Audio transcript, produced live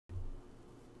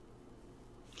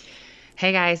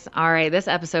Hey guys. All right. This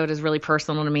episode is really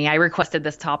personal to me. I requested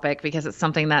this topic because it's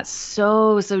something that's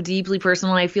so deeply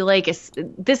personal. I feel like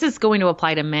this is going to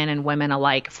apply to men and women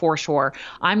alike for sure.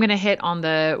 I'm going to hit on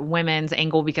the women's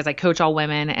angle because I coach all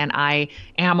women and I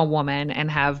am a woman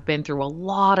and have been through a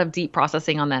lot of deep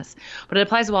processing on this. But it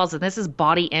applies well. So this is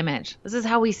body image. This is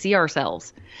how we see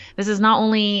ourselves. This is not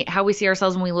only how we see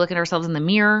ourselves when we look at ourselves in the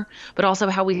mirror, but also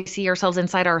how we see ourselves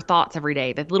inside our thoughts every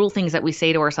day. The little things that we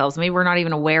say to ourselves, maybe we're not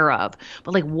even aware of.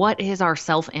 But like, what is our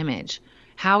self-image?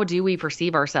 How do we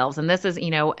perceive ourselves? And this is,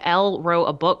 Elle wrote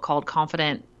a book called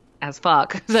Confident as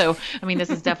Fuck. So, I mean, this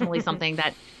is definitely something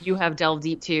that you have delved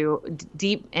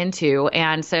deep into.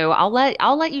 And so I'll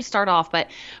let you start off. But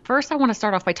first, I want to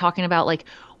start off by talking about like,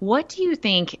 what do you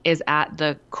think is at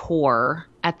the core,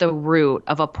 at the root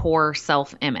of a poor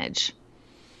self-image?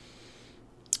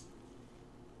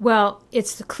 Well,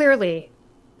 it's clearly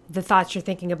the thoughts you're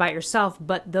thinking about yourself,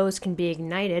 but those can be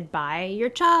ignited by your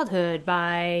childhood,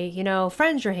 by,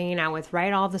 friends you're hanging out with,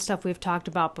 right? All the stuff we've talked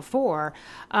about before.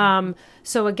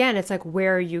 So again, it's like,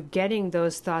 where are you getting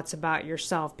those thoughts about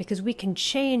yourself? Because we can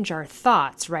change our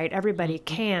thoughts, right? Everybody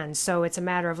can. So it's a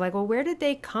matter of like, well, where did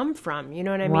they come from? You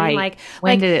know what I mean? Right. Like,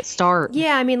 when did it start?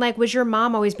 yeah, I mean, like, was your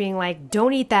mom always being like,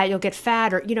 don't eat that, you'll get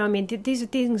fat? Or, I mean, these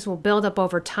things will build up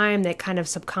over time that kind of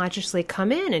subconsciously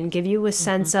come in and give you a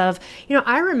sense of,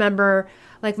 I remember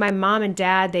like my mom and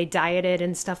dad, they dieted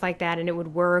and stuff like that and it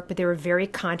would work, but they were very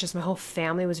conscious. My whole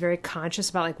family was very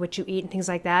conscious about like what you eat and things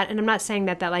like that. And I'm not saying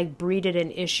that like breeded an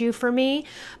issue for me,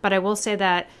 but I will say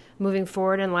that moving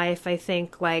forward in life, I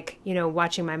think like,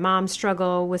 watching my mom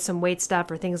struggle with some weight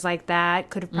stuff or things like that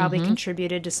could have probably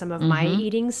contributed to some of my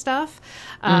eating stuff.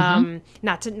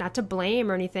 Not to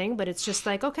blame or anything, but it's just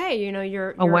like, okay,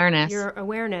 your Awareness. your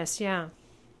awareness. Yeah.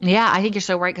 Yeah, I think you're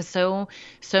so right because so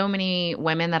many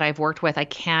women that I've worked with, I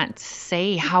can't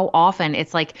say how often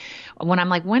it's like when I'm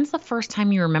like, when's the first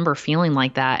time you remember feeling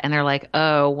like that? And they're like,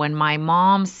 oh, when my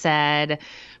mom said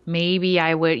maybe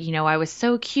I would, I was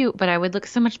so cute, but I would look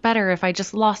so much better if I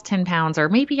just lost 10 pounds, or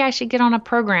maybe I should get on a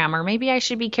program, or maybe I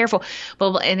should be careful.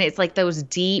 And it's like those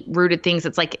deep rooted things.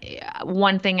 It's like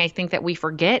one thing I think that we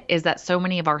forget is that so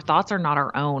many of our thoughts are not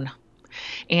our own.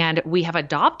 And we have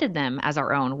adopted them as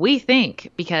our own. We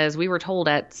think because we were told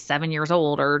at 7 years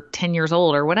old or 10 years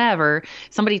old or whatever,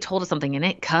 somebody told us something and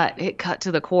it cut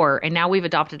to the core. And now we've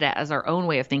adopted it as our own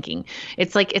way of thinking.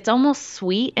 It's like, it's almost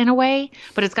sweet in a way,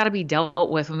 but it's got to be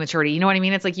dealt with maturity. You know what I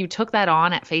mean? It's like you took that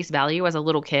on at face value as a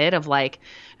little kid of like,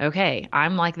 okay,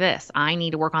 I'm like this. I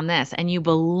need to work on this. And you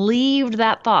believed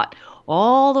that thought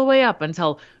all the way up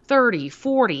until 30,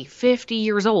 40, 50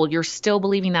 years old, you're still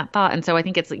believing that thought. And so I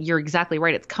think you're exactly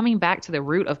right. It's coming back to the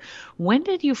root of when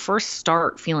did you first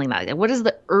start feeling that? What is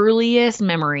the earliest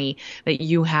memory that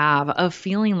you have of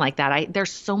feeling like that?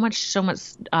 There's so much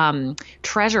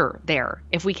treasure there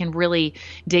if we can really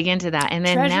dig into that. And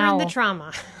then treasure now in the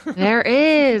trauma. there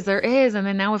is. And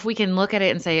then now if we can look at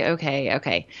it and say,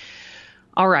 okay,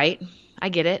 all right, I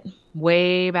get it.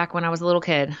 Way back when I was a little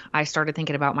kid, I started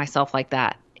thinking about myself like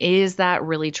that. Is that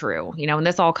really true? And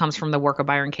this all comes from the work of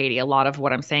Byron Katie, a lot of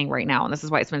what I'm saying right now. And this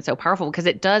is why it's been so powerful, because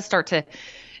it does start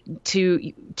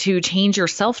to change your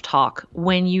self-talk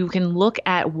when you can look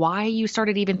at why you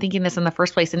started even thinking this in the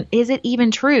first place. And is it even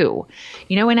true?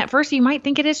 And at first you might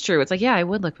think it is true. It's like, yeah, I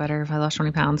would look better if I lost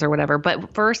 20 pounds or whatever.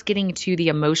 But first getting to the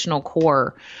emotional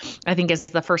core, I think is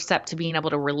the first step to being able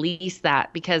to release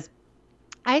that. Because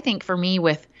I think for me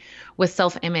with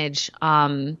self-image,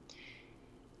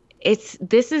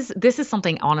 this is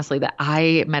something honestly that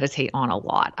I meditate on a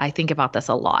lot. I think about this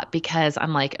a lot because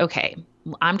I'm like, okay,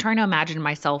 I'm trying to imagine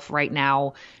myself right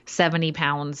now 70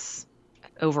 pounds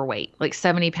overweight, like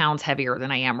 70 pounds heavier than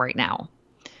I am right now.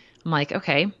 I'm like,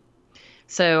 okay,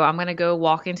 so I'm going to go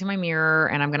walk into my mirror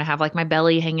and I'm going to have like my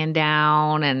belly hanging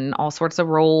down and all sorts of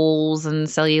rolls and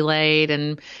cellulite.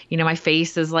 And, my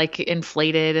face is like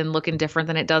inflated and looking different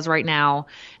than it does right now.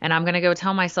 And I'm going to go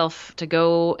tell myself to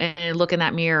go and look in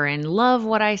that mirror and love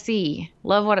what I see,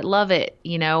 love it,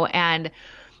 and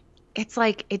it's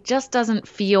like, it just doesn't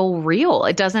feel real.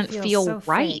 It doesn't feel so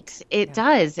right. fake. It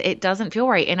does. It doesn't feel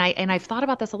right. And I've thought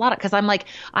about this a lot because I'm like,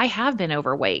 I have been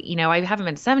overweight. I haven't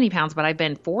been 70 pounds, but I've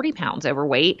been 40 pounds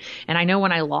overweight. And I know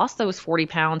when I lost those 40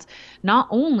 pounds, not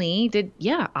only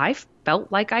I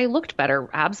felt like I looked better.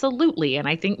 Absolutely. And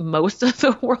I think most of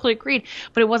the world agreed,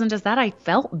 but it wasn't just that. I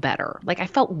felt better. Like I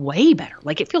felt way better.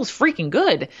 Like it feels freaking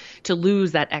good to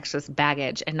lose that excess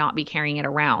baggage and not be carrying it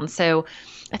around. So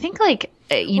I think like,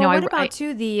 what about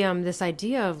too the this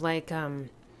idea of like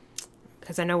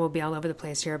because I know we'll be all over the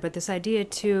place here, but this idea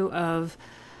too of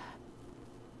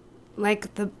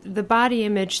like the body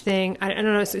image thing, I don't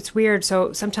know, it's weird.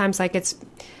 So sometimes like it's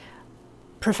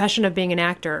profession of being an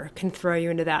actor can throw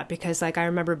you into that, because like I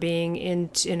remember being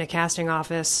in a casting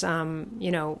office,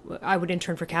 I would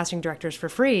intern for casting directors for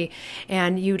free,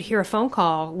 and you'd hear a phone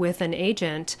call with an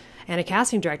agent and a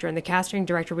casting director, and the casting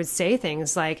director would say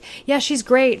things like, yeah, she's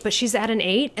great, but she's at an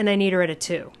 8 and I need her at a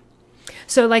 2.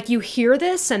 So like you hear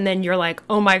this and then you're like,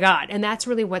 oh my God. And that's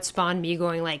really what spawned me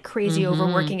going like crazy over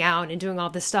working out and doing all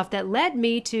this stuff that led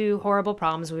me to horrible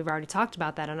problems. We've already talked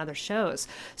about that on other shows.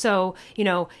 So,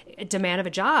 demand of a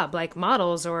job like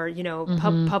models or,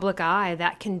 public eye,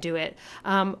 that can do it.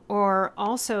 Or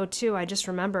also too, I just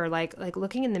remember like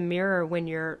looking in the mirror when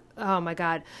you're, oh my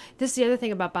God, this is the other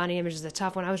thing about body image is a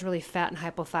tough one. I was really fat and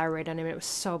hypothyroid. And I mean, it was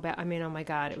so bad. I mean, oh my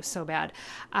God, it was so bad.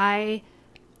 I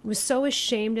was so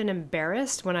ashamed and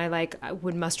embarrassed when I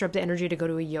would muster up the energy to go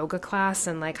to a yoga class,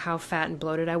 and like how fat and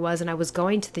bloated I was. And I was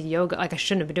going to the yoga, like I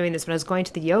shouldn't have been doing this, but I was going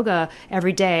to the yoga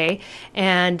every day,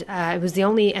 and it was the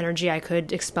only energy I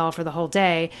could expel for the whole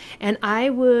day. And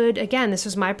I would, again, this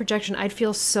was my projection, I'd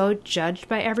feel so judged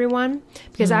by everyone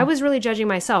because I was really judging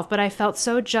myself, but I felt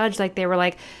so judged.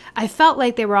 I felt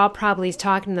like they were all probably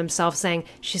talking to themselves saying,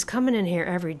 she's coming in here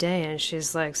every day and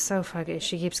she's like so fucking,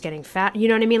 she keeps getting fat. You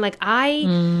know what I mean? Like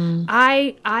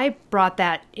I brought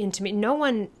that into me. No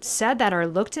one said that or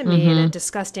looked at me in a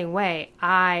disgusting way.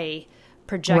 I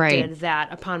projected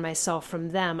that upon myself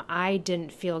from them. I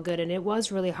didn't feel good. And it was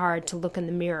really hard to look in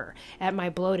the mirror at my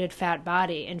bloated fat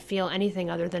body and feel anything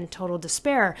other than total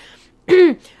despair.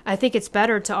 I think it's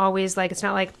better to always it's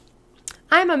not like,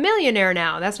 I'm a millionaire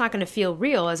now. That's not going to feel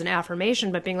real as an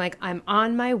affirmation, but being like, I'm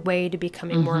on my way to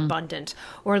becoming more abundant.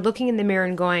 Or looking in the mirror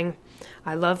and going,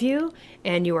 I love you,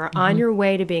 and you are on your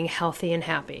way to being healthy and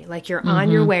happy. Like you're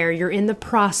on your way, or you're in the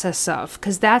process of,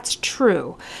 because that's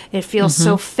true. It feels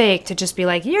so fake to just be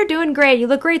like, you're doing great. You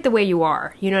look great the way you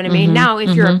are. You know what I mean? Now,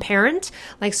 if you're a parent,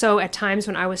 so at times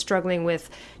when I was struggling with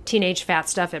teenage fat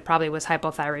stuff, it probably was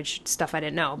hypothyroid stuff I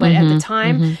didn't know. But at the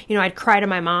time, I'd cry to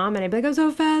my mom and I'd be like, I'm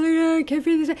so fat, I can't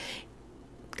feel this.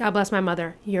 God bless my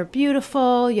mother. You're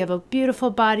beautiful. You have a beautiful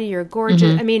body. You're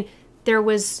gorgeous. I mean, there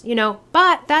was,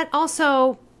 but that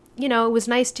also, it was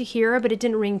nice to hear, but it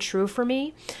didn't ring true for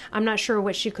me. I'm not sure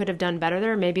what she could have done better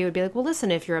there. Maybe it would be like, well,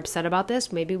 listen, if you're upset about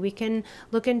this, maybe we can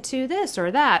look into this or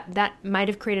that. That might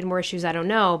have created more issues. I don't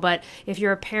know. But if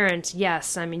you're a parent,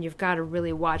 yes, I mean, you've got to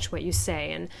really watch what you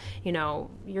say. And,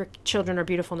 your children are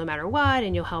beautiful no matter what,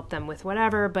 and you'll help them with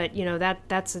whatever. But,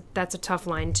 that's a tough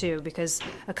line too, because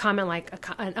a comment like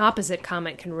an opposite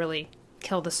comment can really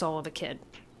kill the soul of a kid.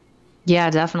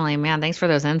 Yeah, definitely, man. Thanks for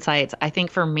those insights. I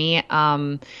think for me, I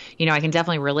can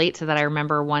definitely relate to that. I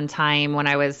remember one time when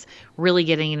I was really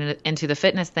getting into the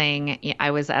fitness thing, I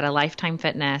was at a Lifetime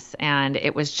Fitness, and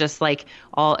it was just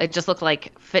it just looked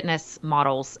like fitness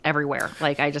models everywhere.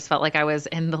 Like I just felt like I was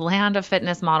in the land of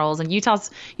fitness models, and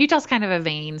Utah's kind of a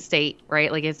vain state,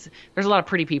 right? Like there's a lot of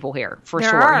pretty people here for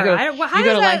sure.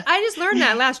 I just learned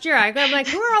that last year. I'm like,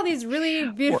 who are all these really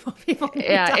beautiful people?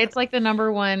 Yeah, it's like the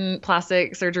number one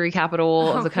plastic surgery capital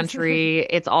of the country.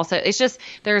 It's just,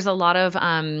 there's a lot of,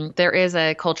 there is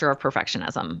a culture of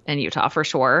perfectionism in Utah for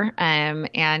sure. And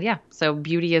yeah, so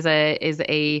beauty is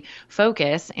a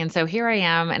focus. And so here I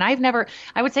am, and I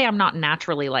would say I'm not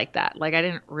naturally like that. Like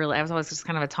I was always just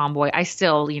kind of a tomboy. I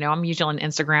still, I'm usually on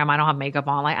Instagram. I don't have makeup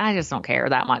on. Like, I just don't care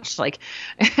that much. Like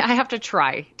I have to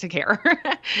try to care,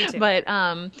 but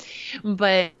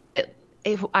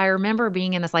I remember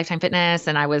being in this Lifetime Fitness,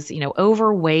 and I was,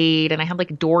 overweight, and I had like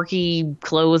dorky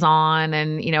clothes on,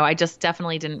 and, I just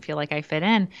definitely didn't feel like I fit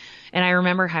in. And I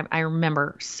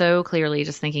remember so clearly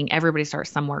just thinking, everybody starts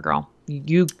somewhere, girl.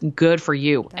 You good for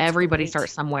you. That's everybody great.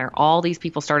 Starts somewhere. All these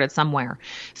people started somewhere.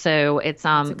 So it's,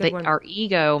 our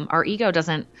ego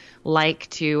doesn't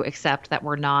like to accept that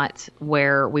we're not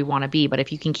where we want to be. But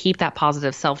if you can keep that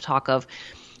positive self-talk of,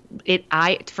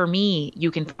 for me,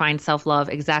 you can find self-love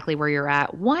exactly where you're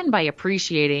at. One, by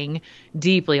appreciating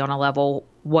deeply on a level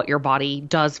what your body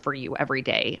does for you every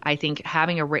day. I think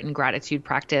having a written gratitude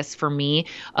practice for me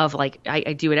of like,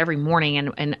 I do it every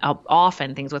morning, and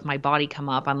often things with my body come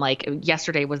up. I'm like,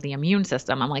 yesterday was the immune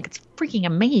system. I'm like, it's freaking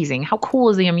amazing. How cool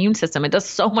is the immune system? It does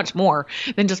so much more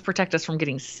than just protect us from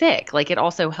getting sick. Like it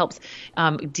also helps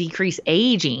decrease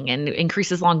aging and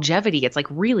increases longevity. It's like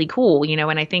really cool,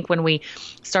 and I think when we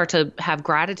start to have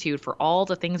gratitude for all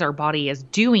the things our body is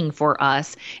doing for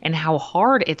us and how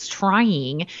hard it's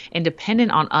trying and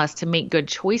dependent on us to make good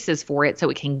choices for it so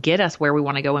it can get us where we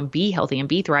want to go and be healthy and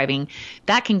be thriving,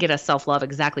 that can get us self-love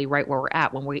exactly right where we're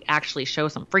at when we actually show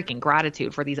some freaking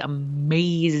gratitude for these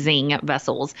amazing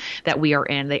vessels that we are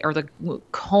in. They are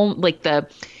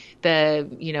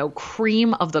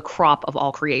cream of the crop of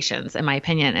all creations, in my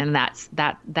opinion. And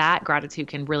that gratitude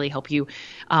can really help you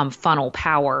funnel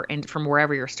power and from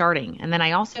wherever you're starting. And then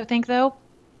I also think, though,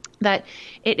 that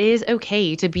it is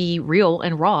okay to be real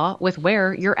and raw with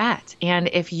where you're at. And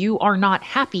if you are not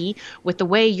happy with the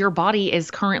way your body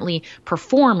is currently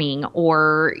performing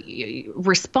or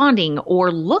responding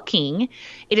or looking,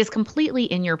 it is completely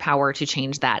in your power to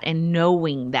change that, and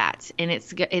knowing that. And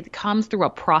it comes through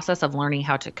a process of learning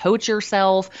how to coach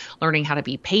yourself, learning how to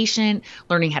be patient,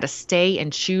 learning how to stay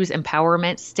and choose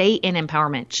empowerment, stay in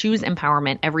empowerment, choose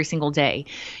empowerment every single day.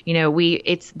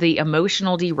 It's the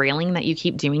emotional derailing that you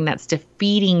keep doing that's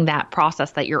defeating that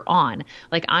process that you're on.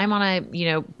 Like I'm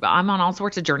on all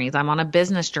sorts of journeys. I'm on a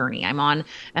business journey. I'm on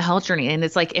a health journey. And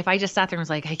it's like, if I just sat there and was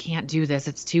like, I can't do this,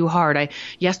 it's too hard.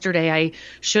 Yesterday I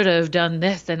should have done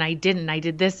this and I didn't, I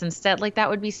did this instead. Like that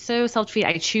would be so self-defeating.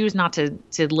 I choose not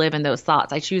to live in those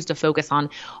thoughts. I choose to focus on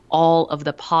all of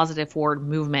the positive forward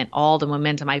movement, all the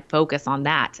momentum. I focus on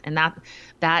that. And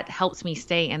that helps me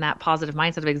stay in that positive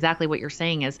mindset of exactly what you're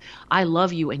saying is, I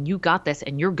love you and you got this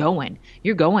and you're going,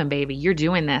 baby, you're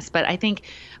doing this. But I think,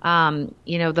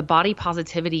 the body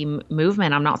positivity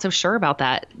movement, I'm not so sure about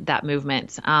that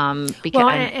movement.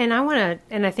 Because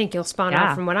I think you'll spawn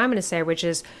out from what I'm going to say, which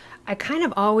is I kind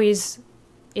of always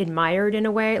admired in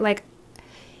a way, like,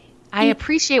 I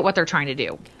appreciate what they're trying to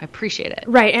do. I appreciate it.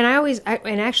 Right. And I always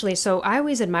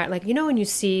admire, like, when you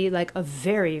see like a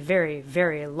very, very,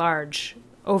 very large,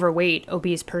 overweight,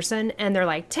 obese person and they're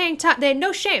like tank top, they had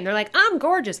no shame. They're like, I'm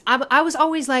gorgeous. I was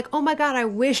always like, oh my God, I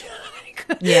wish I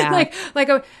could. Yeah.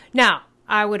 Now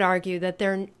I would argue that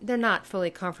they're not fully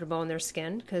comfortable in their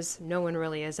skin because no one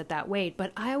really is at that weight.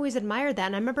 But I always admired that.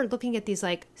 And I remember looking at these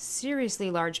like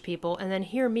seriously large people and then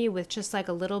hear me with just like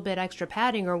a little bit extra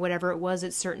padding or whatever it was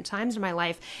at certain times in my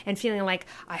life and feeling like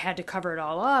I had to cover it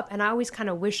all up. And I always kind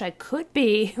of wish I could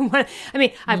be.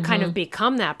 I've kind of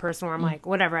become that person where I'm like,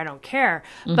 whatever, I don't care.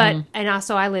 But, and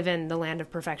also I live in the land of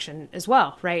perfection as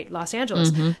well, right? Los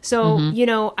Angeles. So,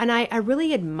 and I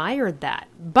really admired that.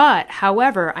 But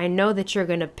however, I know that you're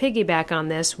going to piggyback on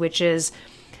this, which is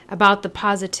about the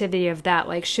positivity of that.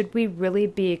 Like, should we really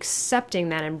be accepting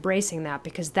that, embracing that?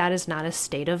 Because that is not a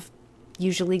state of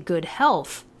usually good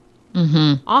health.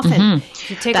 Often,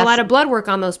 if you take a lot of blood work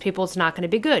on those people, it's not going to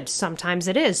be good. Sometimes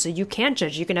it is. So you can't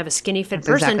judge. You can have a skinny, fit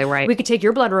person. Exactly right. We could take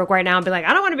your blood work right now and be like,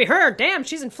 I don't want to be her. Damn,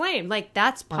 she's inflamed. Like,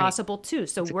 that's possible too.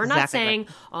 So we're not saying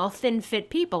all thin,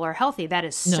 fit people are healthy. That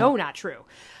is so not true.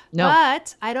 No.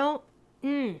 But I don't...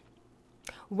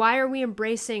 Why are we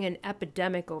embracing an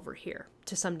epidemic over here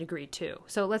to some degree too?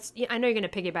 So I know you're going to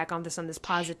piggyback on this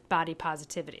body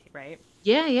positivity, right?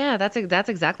 Yeah. That's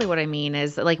exactly what I mean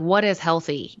is like, what is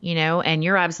healthy, and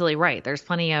you're absolutely right. There's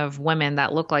plenty of women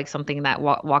that look like something that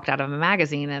walked out of a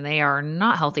magazine and they are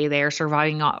not healthy. They are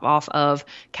surviving off of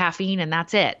caffeine and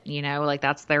that's it. Like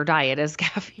that's their diet is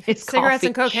caffeine. It's cigarettes coffee.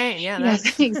 And cocaine. Yeah.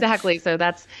 Yes, exactly. So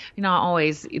that's not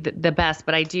always the best,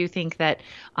 but I do think that,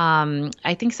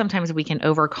 I think sometimes we can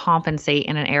overcompensate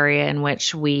in an area in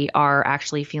which we are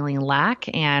actually feeling lack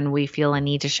and we feel a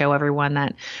need to show everyone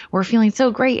that we're feeling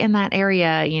so great in that area.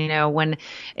 When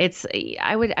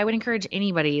I would encourage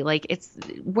anybody, like it's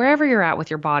wherever you're at with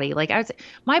your body. Like I would say,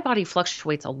 my body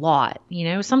fluctuates a lot.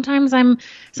 Sometimes I'm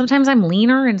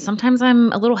leaner and sometimes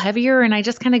I'm a little heavier, and I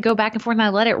just kind of go back and forth and I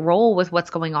let it roll with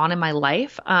what's going on in my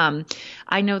life.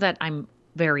 I know that I'm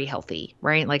very healthy,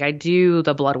 right? Like I do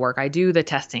the blood work, I do the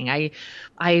testing, I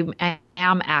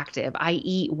am active, I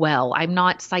eat well, I'm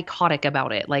not psychotic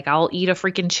about it. Like I'll eat a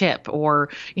freaking chip or,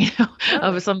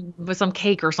 with some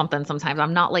cake or something. Sometimes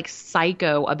I'm not like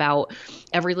psycho about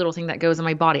every little thing that goes in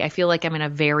my body. I feel like I'm in a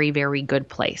very, very good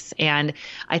place. And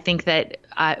I think that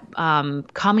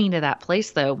coming to that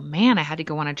place though, man, I had to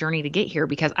go on a journey to get here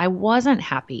because I wasn't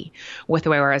happy with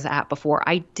where I was at before.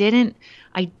 I didn't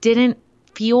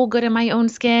feel good in my own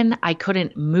skin. I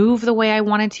couldn't move the way I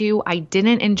wanted to. I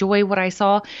didn't enjoy what I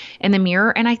saw in the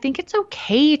mirror. And I think it's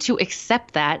okay to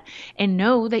accept that and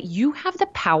know that you have the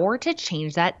power to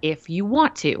change that if you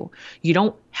want to. You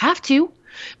don't have to.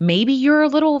 Maybe you're a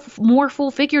little more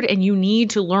full figured and you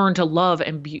need to learn to love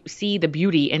and see the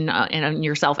beauty in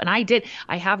yourself. And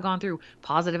I have gone through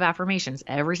positive affirmations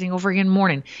every single freaking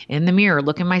morning in the mirror,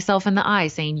 looking myself in the eye,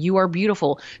 saying you are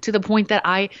beautiful, to the point that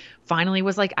I finally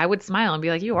was like, I would smile and be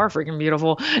like, you are freaking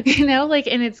beautiful, you know, like,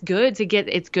 and it's good to get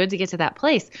to that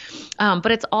place.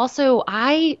 But it's also,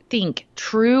 I think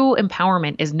true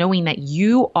empowerment is knowing that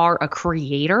you are a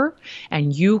creator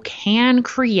and you can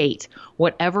create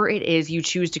whatever it is you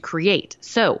choose to create.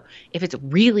 So if it's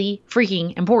really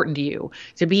freaking important to you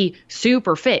to be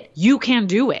super fit, you can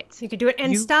do it. You can do it.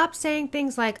 And stop saying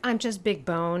things like, I'm just big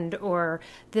boned or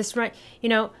this, right? You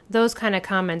know, those kind of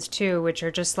comments too, which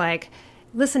are just like,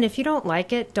 listen, if you don't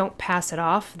like it, don't pass it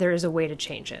off. There is a way to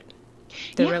change it.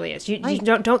 There really is. You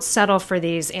don't settle for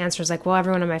these answers like, well,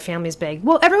 everyone in my family is big.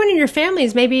 Well, everyone in your family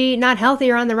is maybe not healthy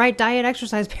or on the right diet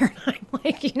exercise paradigm.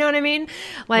 Like, you know what I mean?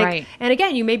 Like, and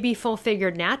again, you may be full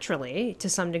figured naturally to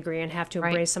some degree and have to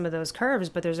embrace some of those curves,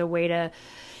 but there's a way to,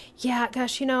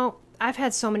 gosh, you know, I've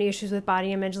had so many issues with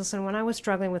body image. Listen, when I was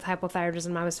struggling with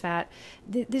hypothyroidism, I was fat.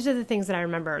 These are the things that I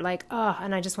remember. Like,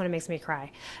 and I just want to make me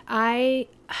cry. I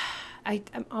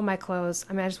all my clothes.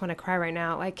 I mean, I just want to cry right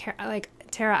now. Like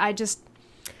Tara,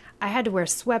 I had to wear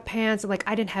sweatpants. Like,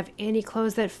 I didn't have any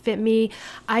clothes that fit me.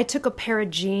 I took a pair of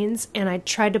jeans and I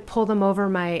tried to pull them over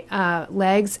my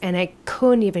legs, and I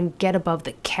couldn't even get above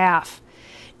the calf.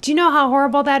 Do you know how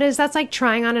horrible that is? That's like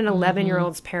trying on an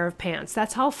 11-year-old's pair of pants.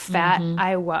 That's how fat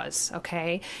I was,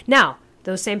 okay? Now,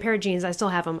 those same pair of jeans, I still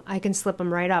have them. I can slip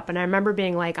them right up. And I remember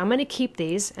being like, I'm going to keep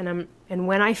these, and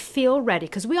when I feel ready,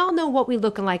 because we all know what we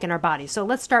look like in our body. So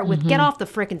let's start with get off the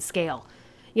frickin' scale.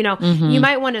 You know, you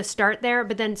might want to start there,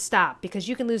 but then stop, because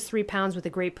you can lose 3 pounds with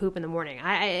a great poop in the morning.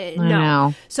 I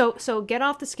know. So get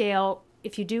off the scale.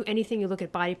 If you do anything, you look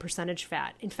at body percentage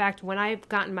fat. In fact, when I've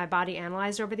gotten my body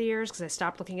analyzed over the years, because I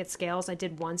stopped looking at scales, I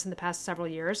did once in the past several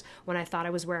years when I thought I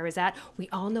was where I was at. We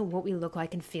all know what we look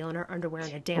like and feel in our underwear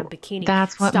and a damn bikini.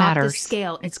 That's what matters. Stop the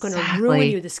scale. It's going to ruin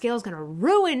you. The scale is going to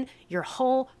ruin your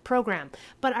whole program.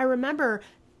 But I remember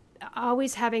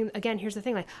always having, again, here's the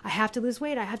thing, like, I have to lose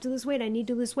weight. I need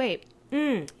to lose weight.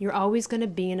 You're always going to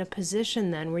be in a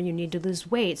position then where you need to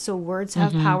lose weight. So words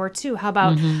have power too. How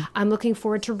about, I'm looking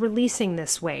forward to releasing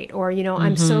this weight, or, you know,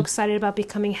 I'm so excited about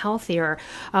becoming healthier.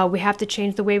 We have to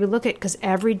change the way we look at it, because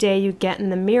every day you get in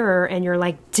the mirror and you're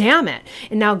like, damn it.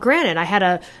 And now granted, I had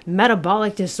a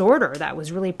metabolic disorder that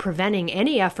was really preventing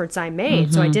any efforts I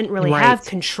made. So I didn't really have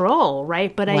control.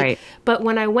 Right. But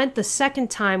when I went the second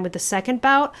time with the second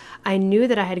bout, I knew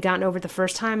that I had gotten over the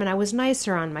first time, and I was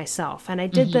nicer on myself. And I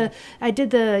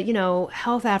did the, you know,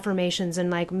 health affirmations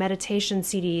and like meditation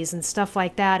CDs and stuff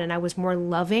like that. And I was more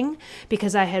loving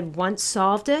because I had once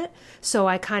solved it. So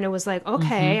I kind of was like,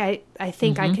 okay, I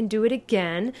think I can do it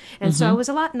again. And so I was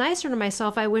a lot nicer to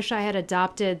myself. I wish I had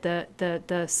adopted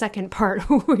the second part,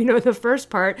 you know, the first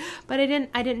part, but I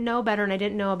didn't know better. And I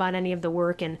didn't know about any of the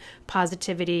work and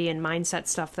positivity and mindset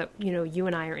stuff that, you know, you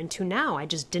and I are into now. I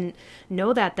just didn't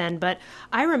know that then. But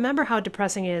I remember how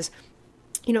depressing it is.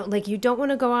 You know, like, you don't want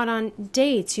to go out on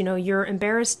dates. You know, you're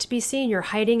embarrassed to be seen. You're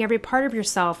hiding every part of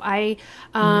yourself. I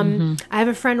have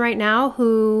a friend right now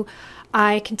who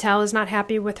I can tell is not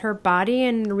happy with her body.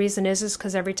 And the reason is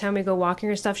because every time we go walking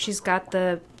or stuff, she's got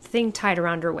the thing tied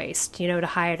around her waist, you know, to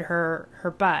hide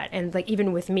her butt. And like,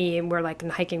 even with me, and we're like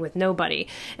hiking with nobody.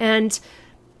 And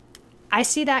I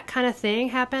see that kind of thing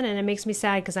happen, and it makes me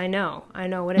sad, because I know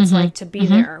what it's like to be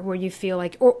there, where you feel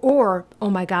like, or oh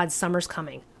my God, summer's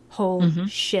coming. Holy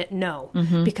shit, no.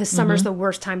 Because summer's the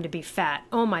worst time to be fat.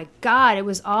 Oh my God, it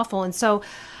was awful. And so,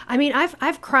 I mean,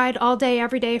 I've cried all day,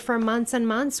 every day for months and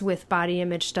months with body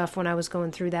image stuff when I was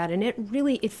going through that. And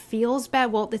it feels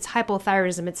bad. Well, it's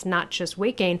hypothyroidism. It's not just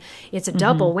weight gain. It's a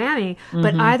double whammy.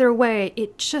 But either way,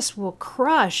 it just will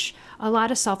crush a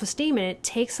lot of self-esteem. And it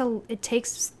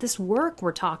takes this work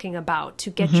we're talking about to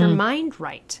get your mind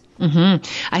right.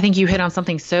 I think you hit on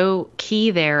something so key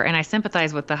there, and I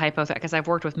sympathize with the hypothyroid, because I've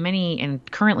worked with many and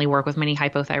currently work with many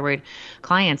hypothyroid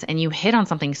clients, and you hit on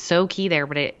something so key there,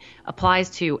 but it applies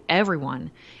to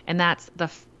everyone, and that's the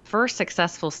first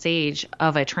successful stage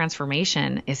of a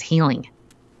transformation is healing.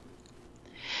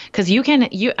 Because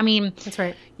that's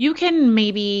right. You can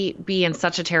maybe be in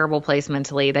such a terrible place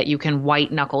mentally that you can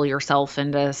white knuckle yourself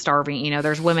into starving. You know,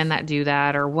 there's women that do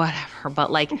that or whatever,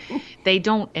 but like they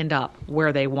don't end up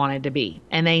where they wanted to be.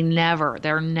 And they're never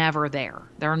there.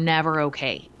 They're never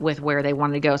okay with where they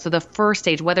wanted to go. So the first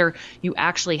stage, whether you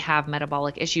actually have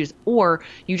metabolic issues or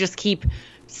you just keep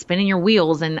spinning your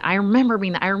wheels. And I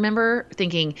remember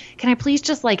thinking, can I please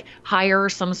just like hire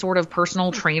some sort of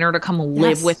personal trainer to come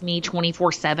live with me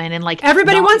 24/7 and like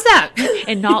everybody wants that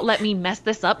and not let me mess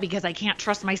this up because I can't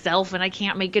trust myself and I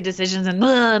can't make good decisions and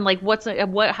like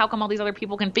how come all these other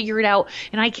people can figure it out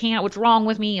and I can't, what's wrong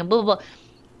with me and blah, blah, blah.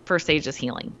 First stage is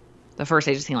healing. The first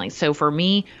stage is healing. So for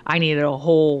me, I needed a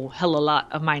whole hell of a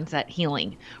lot of mindset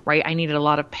healing, right? I needed a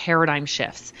lot of paradigm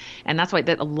shifts. And that's why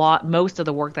most of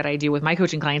the work that I do with my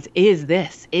coaching clients is the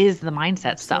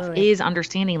mindset stuff, is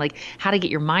understanding like how to get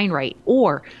your mind right,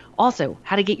 or also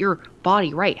how to get your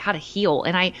body right, how to heal.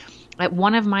 And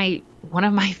one of my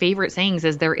favorite sayings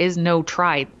is there is no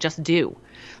try, just do.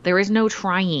 There is no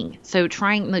trying. So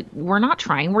we're not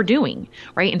trying, we're doing,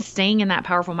 right? And staying in that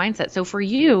powerful mindset. So for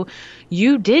you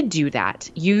did do that.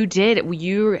 You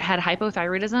had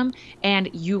hypothyroidism and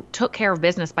you took care of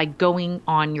business by going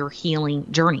on your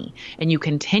healing journey, and you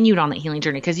continued on that healing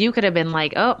journey, because you could have been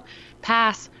like, oh,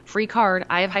 pass, free card.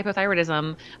 I have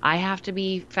hypothyroidism. I have to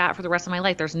be fat for the rest of my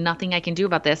life. There's nothing I can do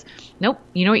about this. Nope.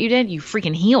 You know what you did? You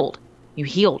freaking healed. You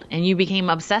healed, and you became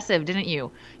obsessive, didn't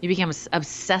you? You became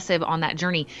obsessive on that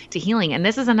journey to healing. And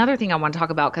this is another thing I want to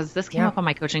talk about, because this came up on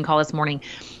my coaching call this morning.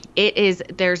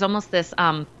 There's almost this,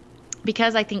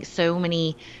 because I think so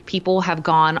many people have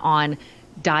gone on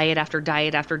diet after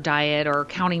diet after diet, or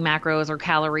counting macros or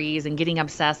calories and getting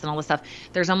obsessed and all this stuff.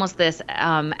 There's almost this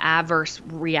adverse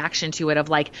reaction to it of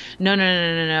like, no.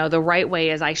 The right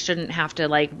way is I shouldn't have to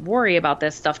like worry about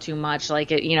this stuff too much.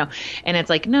 Like it, and it's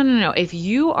like, no. If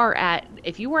you were at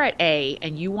A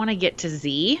and you want to get to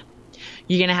Z,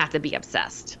 you're going to have to be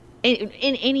obsessed. In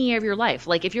any area of your life.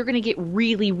 Like if you're going to get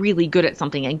really, really good at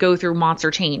something and go through monster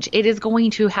change, it is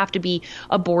going to have to be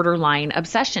a borderline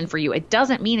obsession for you. It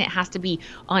doesn't mean it has to be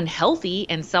unhealthy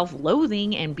and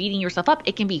self-loathing and beating yourself up.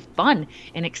 It can be fun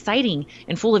and exciting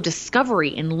and full of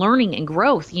discovery and learning and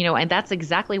growth, and that's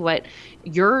exactly what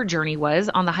your journey was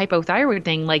on the hypothyroid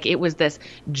thing. Like it was this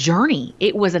journey.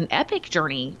 It was an epic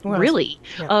journey, really,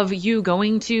 of you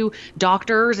going to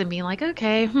doctors and being like,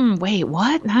 okay, wait,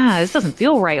 what? This doesn't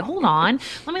feel right. Hold on.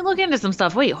 Let me look into some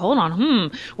stuff. Wait, hold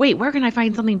on. Wait, where can I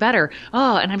find something better?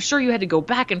 Oh, and I'm sure you had to go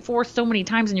back and forth so many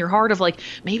times in your heart of like,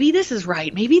 maybe this is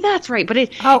right. Maybe that's right. But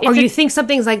you think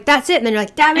something's like, that's it. And then you're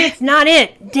like, damn it, it's not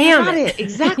it. Damn it.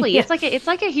 Exactly. It's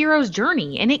like a hero's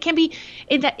journey. And it can be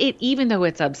even though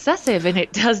it's obsessive and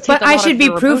it does take but a lot I should of be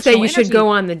your proof that you emotional should go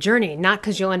on the journey, not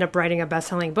because you'll end up writing a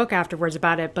best-selling book afterwards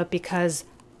about it, but because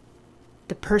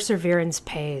the perseverance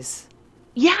pays.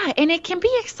 Yeah, and it can be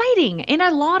exciting in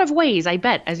a lot of ways, I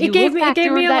bet. As you it gave look back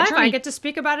me a that life. journey. I get to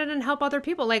speak about it and help other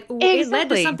people. Like Exactly. it led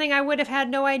to something I would have had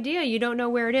no idea. You don't know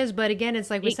where it is, but again, it's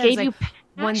like we said, it's like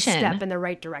one step in the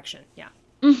right direction. Yeah.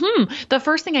 The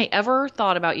first thing I ever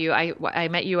thought about you, I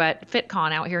met you at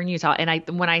FitCon out here in Utah,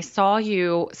 and when I saw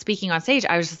you speaking on stage,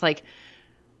 I was just like,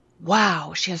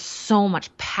 wow, she has so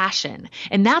much passion.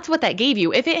 And that's what that gave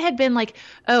you. If it had been like,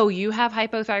 oh, you have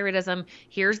hypothyroidism,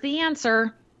 here's the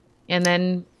answer, and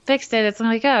then fixed it, it's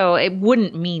like, oh, it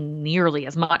wouldn't mean nearly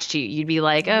as much to you. You'd be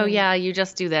like, oh yeah, you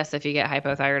just do this if you get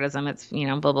hypothyroidism. It's,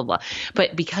 blah, blah, blah.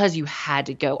 But because you had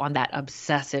to go on that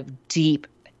deep,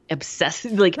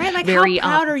 obsessive, like very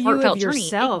how proud are you of journey.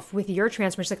 yourself with your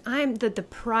transformation? Like I'm the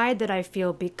pride that I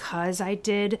feel because I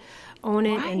did own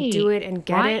it and do it and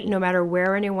get it, no matter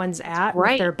where anyone's at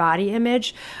with their body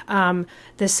image.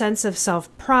 The sense of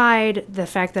self-pride, the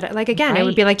fact that, like, again, it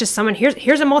would be like just someone,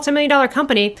 here's a multi-million-dollar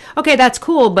company. Okay, that's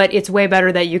cool, but it's way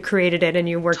better that you created it and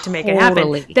you worked to make it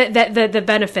happen. The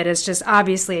benefit is just,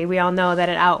 obviously, we all know that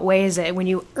it outweighs it when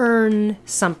you earn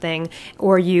something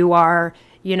or you are,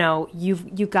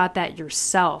 you got that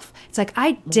yourself. It's like,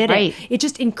 I did it. It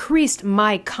just increased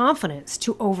my confidence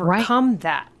to overcome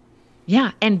that.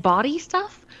 Yeah. And body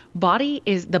stuff,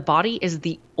 the body is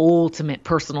the ultimate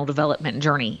personal development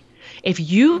journey. If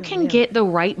you can get the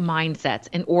right mindsets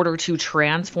in order to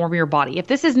transform your body, if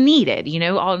this is needed,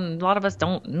 a lot of us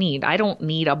I don't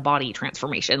need a body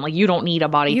transformation. Like you don't need a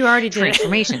body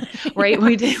transformation, right?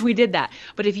 We did that.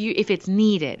 But if it's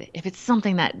needed, if it's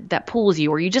something that pulls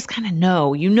you, or you just kind of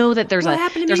know, that there's what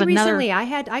happened to me recently.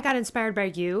 I got inspired by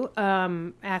you.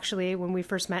 Actually, when we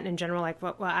first met, and in general, like,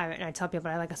 I tell people,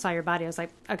 I saw your body. I was like,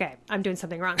 okay, I'm doing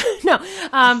something wrong. No.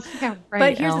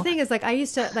 But here's the thing: is like I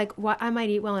used to I might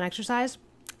eat well and exercise,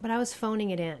 but I was phoning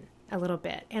it in a little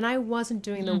bit, and I wasn't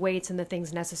doing the weights and the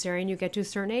things necessary. And you get to a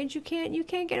certain age, you can't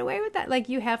get away with that. Like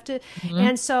you have to.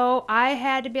 And so I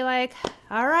had to be like,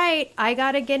 all right, I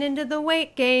got to get into the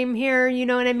weight game here. You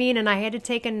know what I mean? And I had to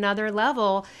take another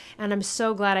level, and I'm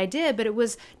so glad I did. But it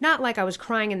was not like I was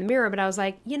crying in the mirror, but I was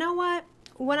like, you know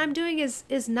what I'm doing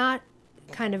is not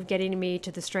kind of getting me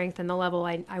to the strength and the level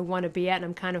I want to be at. And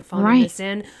I'm kind of phoning this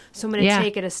in. So I'm going to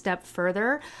take it a step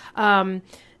further.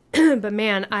 But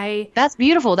man, that's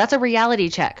beautiful. That's a reality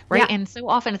check, right? Yeah. And so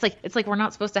often it's like we're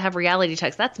not supposed to have reality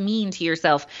checks. That's mean to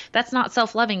yourself. That's not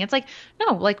self-loving. It's like,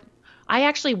 no, like I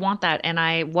actually want that.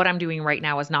 And what I'm doing right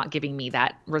now is not giving me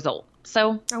that result.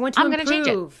 So I want to I'm going to change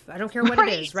it. I don't care what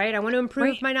it is, right? I want to improve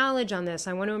Right. my knowledge on this.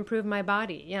 I want to improve my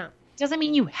body. Yeah. Doesn't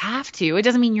mean you have to. It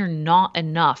doesn't mean you're not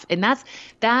enough. And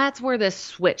that's where this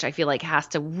switch, I feel like,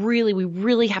 we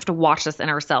really have to watch this in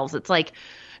ourselves. It's like,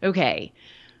 okay,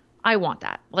 I want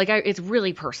that. Like it's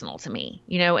really personal to me,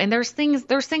 and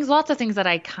lots of things that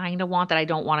I kind of want that I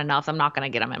don't want enough. I'm not going to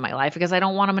get them in my life because I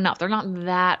don't want them enough. They're not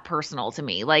that personal to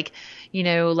me. Like,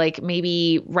 like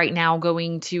maybe right now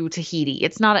going to Tahiti.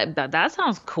 It's not that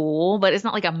sounds cool, but it's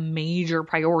not like a major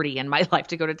priority in my life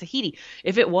to go to Tahiti.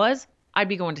 If it was, I'd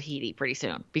be going to Tahiti pretty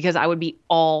soon because I would be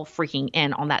all freaking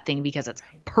in on that thing because it's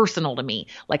personal to me.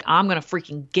 Like I'm going to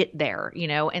freaking get there,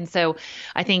 And so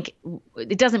I think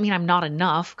it doesn't mean I'm not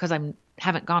enough because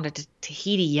haven't gone to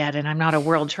Tahiti yet and I'm not a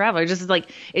world traveler. Just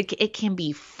like it can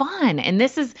be fun. And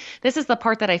this is the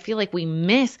part that I feel like we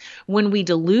miss when we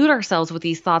delude ourselves with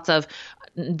these thoughts of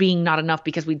being not enough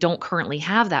because we don't currently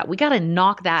have that. We got to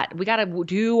knock that. We got to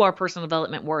do our personal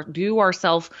development work, do our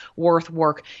self-worth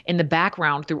work in the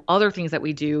background through other things that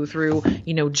we do through,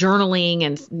 journaling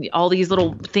and all these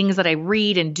little things that I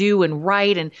read and do and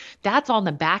write. And that's on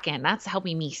the back end. That's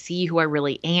helping me see who I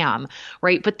really am.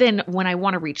 Right. But then when I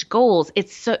want to reach goals,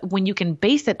 when you can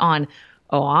base it on,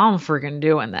 oh, I'm freaking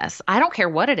doing this. I don't care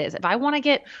what it is. If I want to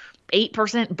get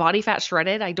 8% body fat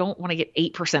shredded, I don't want to get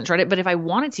 8% shredded. But if I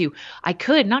wanted to, I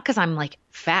could, not because I'm like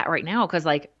fat right now, because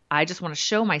like I just want to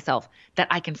show myself that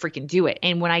I can freaking do it.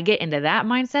 And when I get into that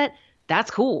mindset, that's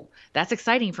cool. That's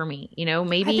exciting for me.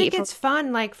 Maybe I think it's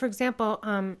fun. Like, for example,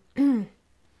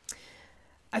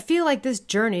 I feel like this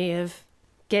journey of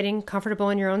getting comfortable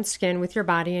in your own skin with your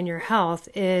body and your health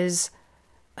is,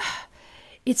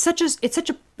 it's such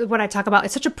a what I talk about,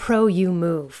 it's such a pro you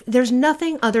move. There's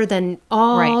nothing other than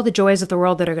all the joys of the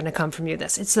world that are going to come from you.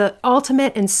 It's the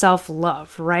ultimate in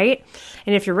self-love, right?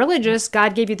 And if you're religious,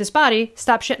 God gave you this body,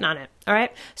 stop shitting on it. All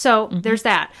right. So there's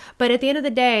that. But at the end of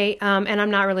the day, and I'm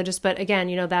not religious, but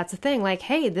again, that's the thing. Like,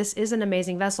 hey, this is an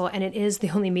amazing vessel and it is the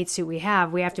only meat suit we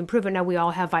have. We have to improve it. Now we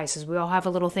all have vices. We all have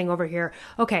a little thing over here.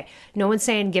 Okay. No one's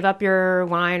saying give up your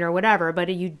wine or whatever, but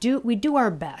we do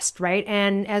our best. Right.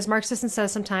 And as Mark Sisson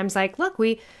says sometimes, like, look,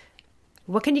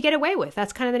 what can you get away with?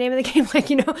 That's kind of the name of the game. Like,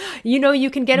 you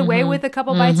can get away with a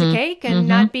couple bites of cake and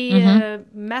not be a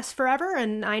mess forever.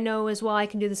 And I know as well, I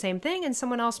can do the same thing. And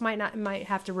someone else might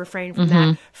have to refrain from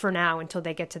that for now until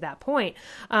they get to that point.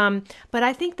 But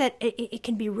I think that it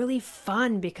can be really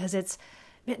fun because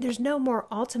there's no more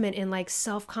ultimate in like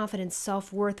self-confidence,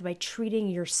 self-worth by treating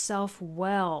yourself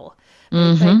well,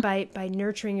 by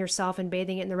nurturing yourself and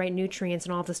bathing it in the right nutrients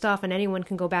and all the stuff. And anyone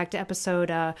can go back to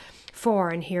episode 4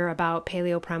 and hear about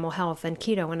paleo primal health and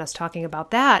keto and us talking about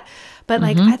that. But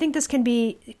like, I think this can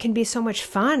be so much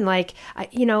fun. Like,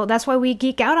 that's why we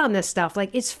geek out on this stuff. Like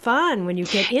it's fun when you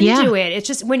get into it. It's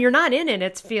just when you're not in it,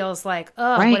 it feels like,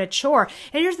 what a chore.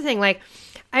 And here's the thing, like,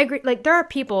 I agree. Like there are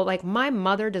people like my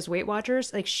mother does Weight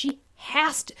Watchers. Like she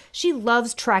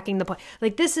loves tracking the point.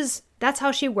 Like that's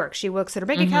how she works. She looks at her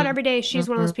bank account every day. She's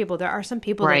one of those people. There are some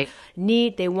people that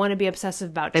they want to be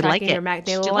obsessive about tracking their Mac.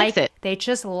 They like it. They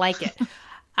just like it.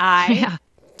 I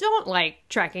don't like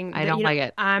tracking. I don't like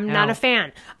it. I'm not a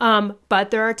fan. But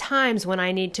there are times when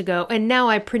I need to go, and now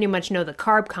I pretty much know the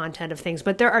carb content of things,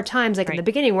 but there are times like in the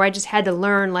beginning where I just had to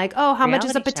learn like, oh, how much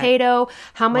is a potato?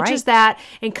 How much is that?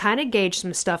 And kind of gauge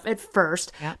some stuff at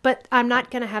first, but I'm not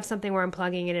going to have something where I'm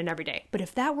plugging it in every day. But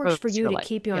if that works for you to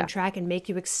keep you on track and make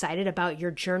you excited about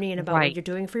your journey and about what you're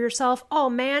doing for yourself,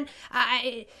 oh man,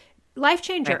 life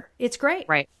changer. It's great.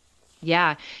 Right.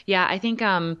 Yeah. Yeah. I think,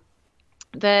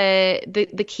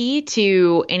 the key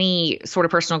to any sort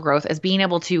of personal growth is being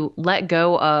able to let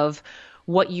go of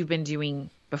what you've been doing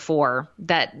before,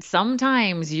 that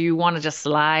sometimes you want to just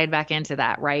slide back into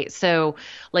that, right? So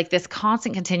like this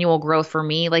constant continual growth for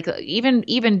me, like even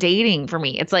dating for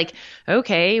me, it's like,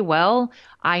 okay, well,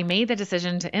 I made the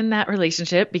decision to end that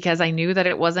relationship because I knew that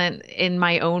it wasn't in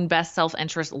my own best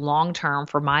self-interest long-term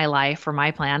for my life, for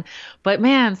my plan. But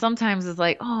man, sometimes it's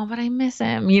like, oh, but I miss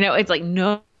him. It's like,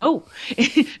 no. Oh,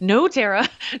 no, Tara,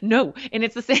 no. And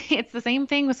it's the same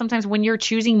thing with sometimes when you're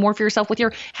choosing more for yourself with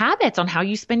your habits on how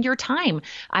you spend your time.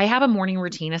 I have a morning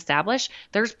routine established.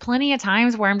 There's plenty of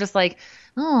times where I'm just like,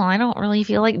 oh, I don't really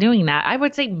feel like doing that. I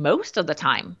would say most of the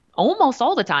time, almost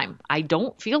all the time, I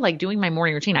don't feel like doing my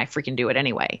morning routine. I freaking do it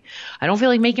anyway. I don't feel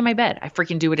like making my bed. I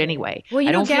freaking do it anyway.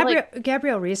 Well,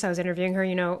 Gabrielle Reese, I was interviewing her,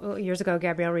 years ago,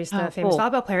 Gabrielle Reese, the famous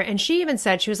volleyball player. And she even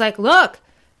said, she was like, look,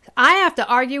 I have to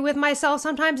argue with myself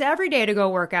sometimes every day to go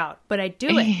work out, but I do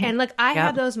it. And like, I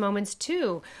have Yep. those moments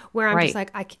too, where I'm just Right.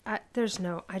 like,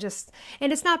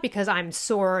 and it's not because I'm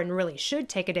sore and really should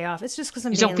take a day off. It's just because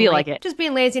I'm You don't being feel like it. just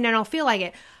being lazy and I don't feel like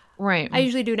it. Right. I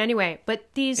usually do it anyway, but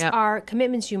these Yep. are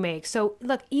commitments you make. So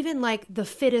look, even like the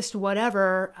fittest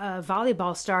whatever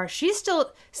volleyball star, she's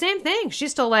still same thing. She's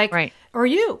still like, Right. or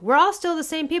you. We're all still the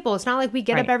same people. It's not like we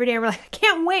get up Right. every day and we're like, I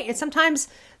can't wait. And sometimes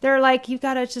they're like, you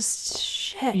gotta just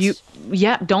shit.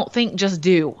 Yeah, don't think, just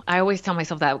do. I always tell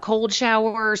myself that. Cold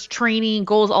showers, training,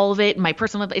 goals, all of it. My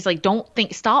personal, it's like, don't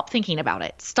think, stop thinking about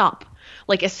it. Stop.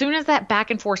 Like as soon as that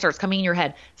back and forth starts coming in your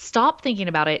head, stop thinking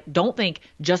about it. Don't think,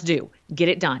 just do. Get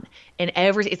it done. And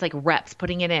it's like reps,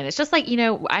 putting it in. It's just like,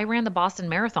 I ran the Boston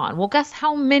Marathon. Well, guess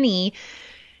how many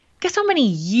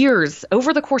years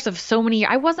over the course of so many years.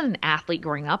 I wasn't an athlete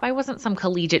growing up. I wasn't some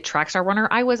collegiate track star runner.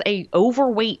 I was a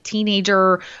overweight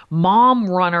teenager mom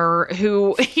runner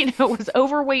who, was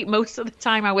overweight most of the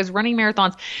time. I was running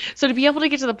marathons. So to be able to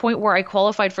get to the point where I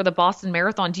qualified for the Boston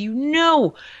Marathon, do you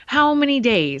know how many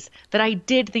days that I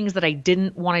did things that I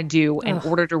didn't want to do in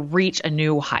order to reach a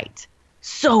new height?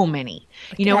 So many,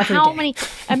 every how day. many,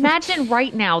 imagine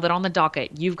right now that on the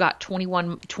docket, you've got 20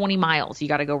 miles you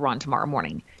got to go run tomorrow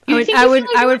morning. You think I you would,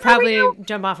 feel like I doing would that right probably now?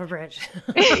 jump off a bridge.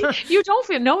 You don't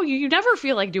feel, no, you never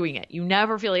feel like doing it. You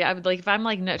never feel like, I would like, if I'm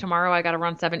like, no, tomorrow I got to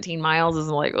run 17 miles, it's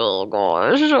like, oh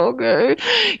gosh, okay.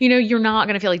 You're not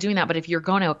going to feel like doing that. But if you're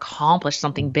going to accomplish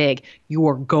something big, you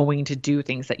are going to do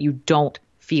things that you don't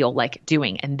feel like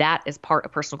doing. And that is part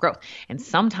of personal growth. And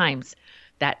sometimes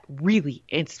that really,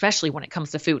 especially when it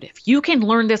comes to food, if you can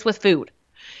learn this with food,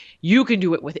 you can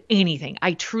do it with anything.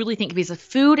 I truly think because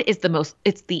food is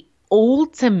it's the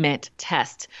ultimate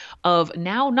test of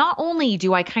now, not only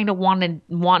do I kind of want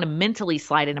to mentally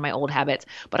slide into my old habits,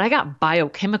 but I got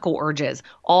biochemical urges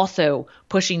also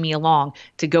pushing me along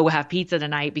to go have pizza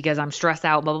tonight because I'm stressed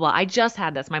out, blah, blah, blah. I just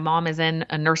had this. My mom is in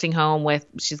a nursing home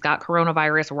she's got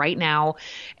coronavirus right now,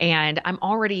 and I'm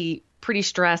already pretty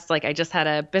stressed. Like I just had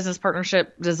a business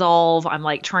partnership dissolve. I'm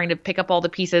like trying to pick up all the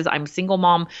pieces. I'm single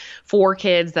mom, 4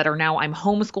 kids that I'm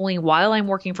homeschooling while I'm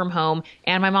working from home,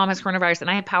 and my mom has coronavirus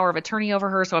and I have power of attorney over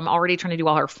her. So I'm already trying to do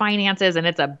all her finances, and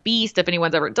it's a beast if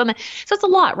anyone's ever done that. So it's a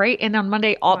lot, right? And on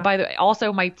Monday,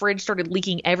 also my fridge started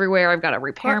leaking everywhere. I've got a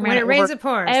repairman. When it rains, it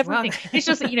pours. Everything. Well. It's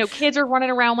just, kids are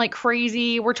running around like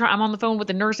crazy. I'm on the phone with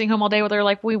the nursing home all day where they're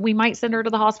like, we might send her to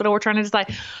the hospital. We're trying to decide.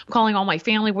 I'm calling all my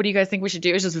family. What do you guys think we should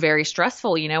do? It's just very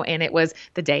stressful, and it was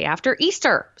the day after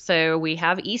Easter. So we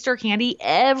have Easter candy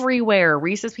everywhere,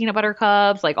 Reese's peanut butter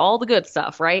cups, like all the good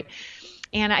stuff. Right.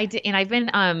 And I've been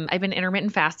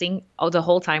intermittent fasting the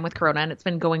whole time with Corona, and it's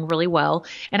been going really well.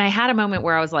 And I had a moment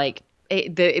where I was like,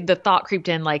 the thought creeped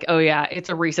in like, oh yeah, it's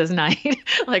a Reese's night.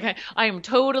 Like I am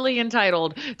totally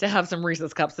entitled to have some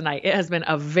Reese's cups tonight. It has been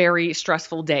a very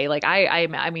stressful day. Like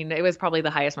I mean, it was probably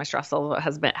the highest my stress level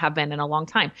have been in a long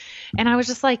time. And I was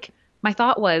just like, my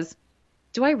thought was,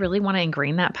 do I really want to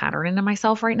ingrain that pattern into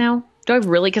myself right now? Do I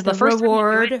really? Because the first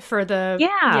reward for the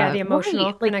emotional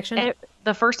right. connection.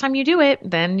 The first time you do it,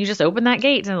 then you just open that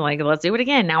gate and like, let's do it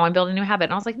again. Now I'm building a new habit.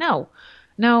 And I was like, no,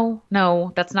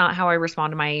 that's not how I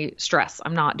respond to my stress.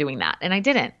 I'm not doing that. And I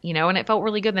didn't, and it felt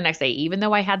really good the next day, even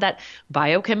though I had that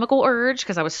biochemical urge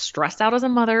because I was stressed out as a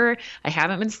mother. I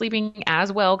haven't been sleeping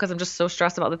as well because I'm just so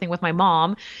stressed about the thing with my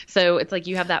mom. So it's like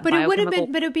you have that but biochemical.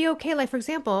 But it'd be okay. Like, for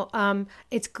example,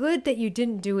 it's good that you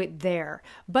didn't do it there,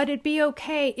 but it'd be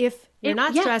okay if you're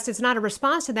not stressed. It's not a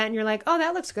response to that. And you're like, oh,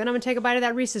 that looks good. I'm going to take a bite of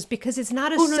that Reese's because it's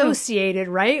not associated,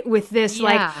 right, with this,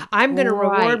 like, I'm going to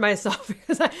reward myself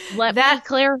because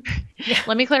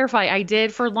Let me clarify. I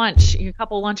did for lunch, a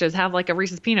couple lunches, have like a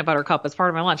Reese's peanut butter cup as part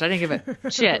of my lunch. I didn't give a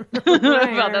shit about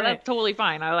that. That's totally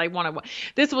fine. I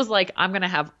this was like, I'm going to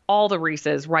have all the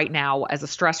Reese's right now as a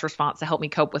stress response to help me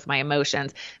cope with my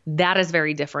emotions. That is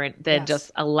very different than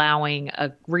just allowing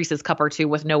a Reese's cup or two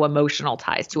with no emotional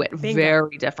ties to it. Bingo.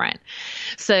 Very different.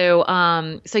 So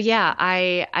yeah,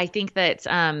 I think that,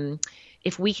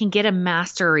 if we can get a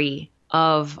mastery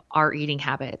of our eating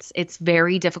habits, it's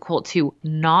very difficult to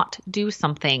not do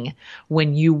something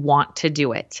when you want to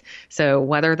do it. So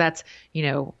whether that's,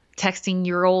 texting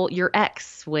your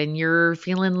ex when you're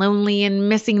feeling lonely and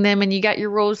missing them and you got your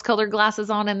rose colored glasses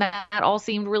on and that all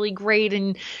seemed really great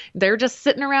and they're just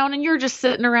sitting around and you're just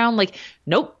sitting around like,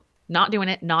 nope. Not doing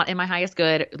it, not in my highest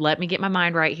good. Let me get my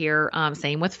mind right here.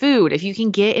 Same with food. If you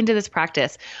can get into this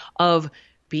practice of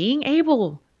being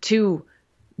able to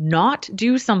not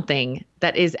do something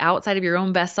that is outside of your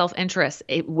own best self-interest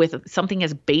with something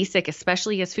as basic,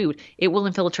 especially as food, it will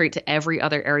infiltrate to every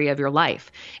other area of your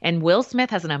life. And Will Smith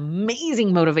has an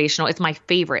amazing motivational. It's my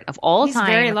favorite of all He's time.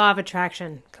 very law of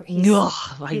attraction.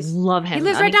 I love him. He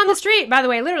lives right down the street, by the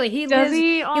way. Literally, he lives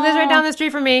right down the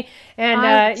street from me.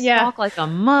 And yeah, talk like a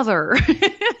mother.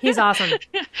 He's awesome.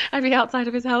 I'd be outside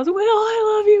of his house. Will,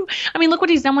 I love you. I mean, look what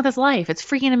he's done with his life. It's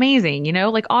freaking amazing. You know,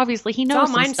 like obviously he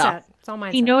knows some stuff. It's all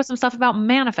mindset. He knows some stuff about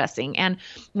manifesting. And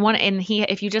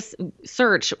if you just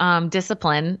search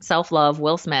discipline, self-love,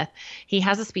 Will Smith, he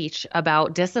has a speech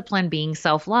about discipline being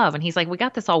self-love. And he's like, we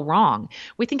got this all wrong.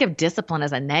 We think of discipline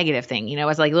as a negative thing, you know,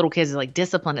 as like little kids, like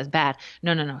discipline is bad.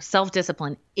 No.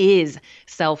 Self-discipline is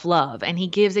self-love. And he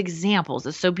gives examples.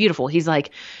 It's so beautiful. He's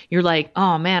like, you're like,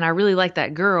 oh man, I really like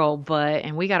that girl,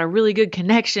 and we got a really good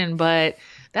connection, but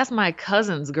that's my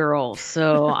cousin's girl,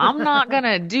 so I'm not going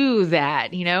to do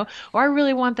that, you know? Or I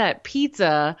really want that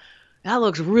pizza. That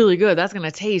looks really good. That's going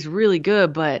to taste really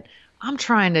good, but I'm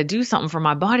trying to do something for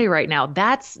my body right now.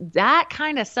 That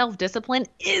kind of self-discipline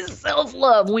is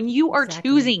self-love. When you are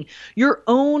choosing your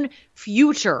own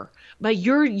future, but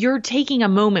you're taking a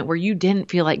moment where you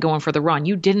didn't feel like going for the run.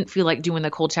 You didn't feel like doing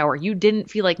the cold shower. You didn't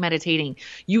feel like meditating.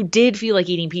 You did feel like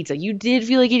eating pizza. You did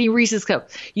feel like eating Reese's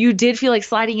Cups. You did feel like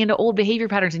sliding into old behavior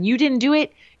patterns, and you didn't do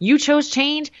it. You chose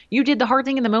change. You did the hard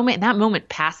thing in the moment, and that moment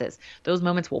passes. Those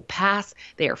moments will pass.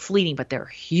 They are fleeting, but they're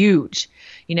huge.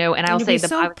 You know, and I'll say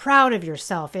so proud of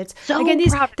yourself. It's so again,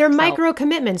 they're micro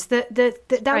commitments. That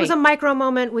right. was a micro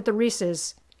moment with the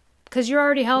Reese's, because you're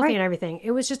already healthy right. and everything.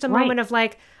 It was just a moment of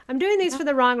like, I'm doing these for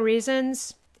the wrong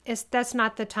reasons. That's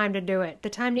not the time to do it. The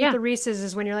time to eat the Reese's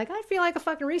is when you're like, I feel like a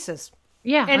fucking Reese's.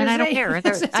 Yeah, and I don't care.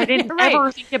 I didn't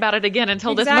ever think about it again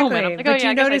until this moment. I'm like, but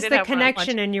you noticed the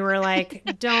connection and you were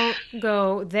like, don't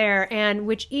go there. And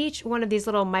which each one of these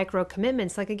little micro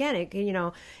commitments, like again,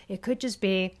 it could just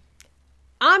be,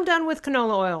 I'm done with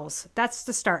canola oils. That's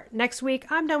the start. Next week,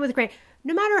 I'm done with grain.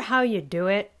 No matter how you do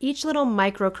it, each little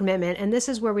micro commitment, and this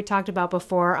is where we talked about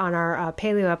before on our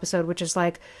paleo episode, which is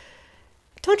like,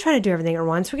 don't try to do everything at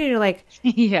once. We're going to do like,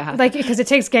 because it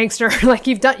takes gangster, like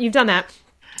you've done that.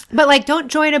 But like, don't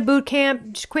join a boot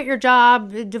camp, just quit your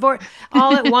job, divorce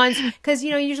all at once. Because,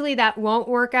 usually that won't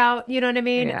work out. You know what I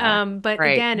mean? Yeah, but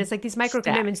again, it's like these micro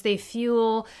commitments, they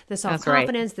fuel the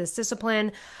self-confidence, this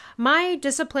discipline. My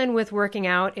discipline with working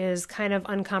out is kind of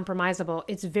uncompromisable.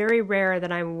 It's very rare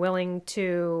that I'm willing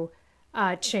to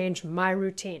change my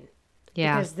routine.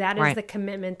 Yeah, because that is the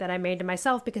commitment that I made to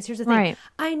myself. Because here's the thing.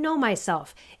 I know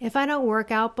myself. If I don't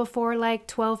work out before like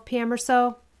 12 p.m. or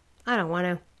so, I don't want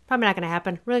to. Probably not going to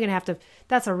happen. Really going to have to.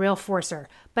 That's a real forcer.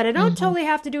 But I don't totally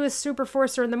have to do a super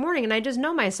forcer in the morning. And I just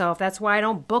know myself. That's why I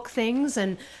don't book things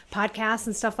and podcasts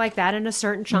and stuff like that in a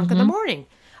certain chunk of the morning.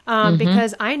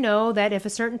 Because I know that if a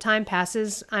certain time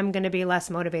passes, I'm going to be less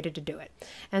motivated to do it.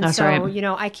 And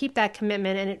I keep that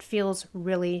commitment, and it feels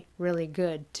really, really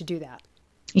good to do that.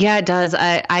 Yeah, it does.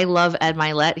 I love Ed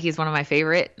Milet. He's one of my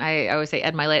favorite. I always say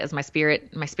Ed Milet is my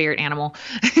spirit animal.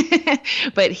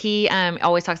 But he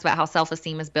always talks about how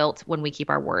self-esteem is built when we keep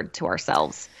our word to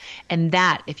ourselves. And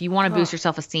that, if you want to boost your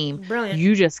self-esteem,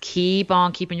 you just keep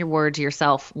on keeping your word to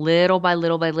yourself little by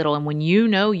little by little. And when you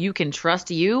know you can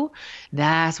trust you,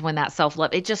 that's when that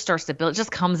self-love, it just starts to build. It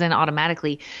just comes in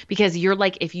automatically, because you're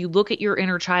like, if you look at your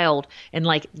inner child and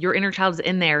like your inner child's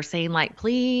in there saying like,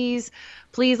 please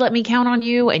let me count on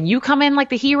you. And you come in like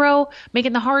the hero,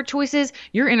 making the hard choices.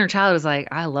 Your inner child is like,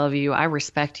 I love you. I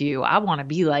respect you. I want to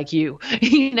be like you,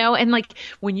 and like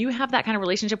when you have that kind of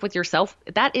relationship with yourself,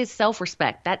 that is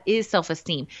self-respect. That is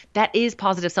self-esteem. That is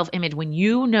positive self-image, when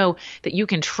you know that you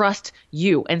can trust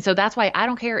you. And so that's why I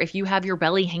don't care if you have your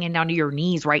belly hanging down to your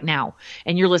knees right now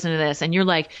and you're listening to this and you're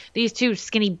like, these two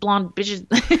skinny blonde bitches,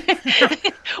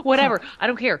 whatever. I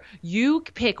don't care. You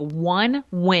pick one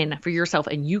win for yourself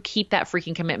and you keep that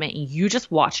freaking commitment, and you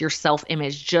just watch your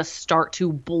self-image just start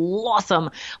to blossom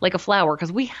like a flower.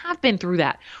 Because we have been through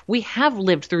that. We have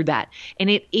lived through that. And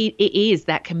it is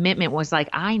that commitment was like,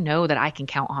 I know that I can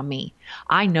count on me.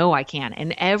 I know I can.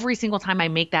 And every single time I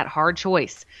make that hard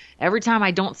choice, every time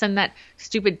I don't send that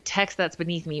stupid text that's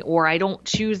beneath me, or I don't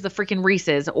choose the freaking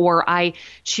Reese's, or I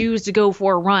choose to go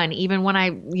for a run, even when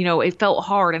it felt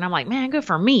hard and I'm like, man, good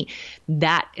for me.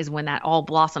 That is when that all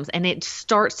blossoms, and it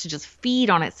starts to just feed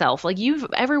on itself. Like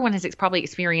everyone has probably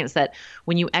experienced that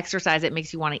when you exercise, it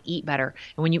makes you want to eat better.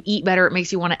 And when you eat better, it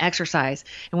makes you want to exercise.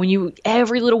 And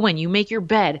every little win, you make your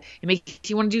bed, it makes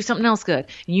you want to do something else good.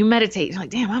 And you meditate, you're like,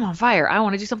 damn, I'm on fire. I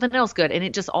want to do something else good. And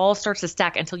it just all starts to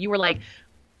stack until you were like,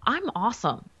 I'm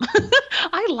awesome.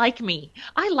 I like me.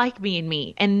 I like being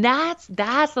me. And that's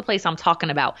the place I'm talking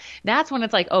about. That's when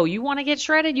it's like, oh, you want to get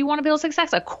shredded? You want to build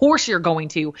success? Of course you're going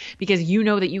to, because you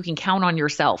know that you can count on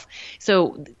yourself.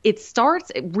 So it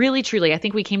starts really truly. I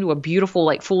think we came to a beautiful,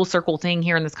 like, full circle thing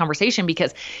here in this conversation,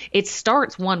 because it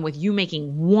starts one with you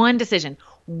making one decision,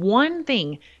 one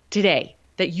thing today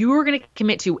that you are going to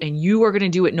commit to, and you are going to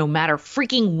do it no matter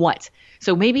freaking what.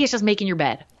 So maybe it's just making your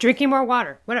bed, Drinking more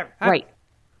water, whatever. right?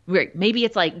 Right. Maybe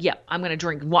it's like, yep, I'm going to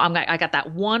drink. I got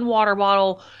that one water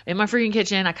bottle in my freaking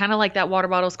kitchen. I kind of like that water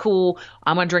bottle. It's cool.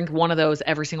 I'm going to drink one of those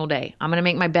every single day. I'm going to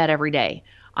make my bed every day.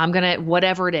 I'm going to,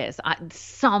 whatever it is,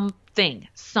 something.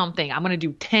 I'm going to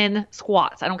do 10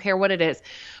 squats. I don't care what it is.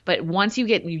 But once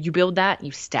you build that,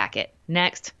 you stack it.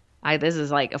 Next. This is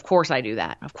like, of course I do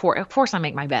that. Of course I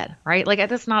make my bed, right? Like,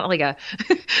 that's not like I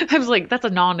was like, that's a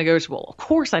non-negotiable. Of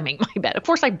course I make my bed. Of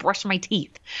course I brush my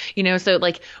teeth, so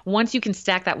like, once you can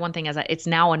stack that one thing as it's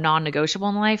now a non-negotiable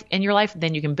in your life,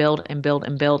 then you can build and build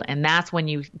and build. And that's when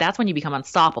you become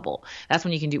unstoppable. That's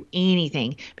when you can do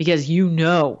anything, because you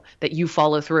know that you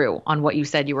follow through on what you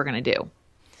said you were going to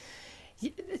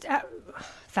do.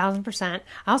 1,000%.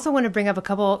 I also want to bring up a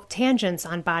couple tangents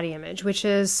on body image, which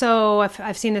is, so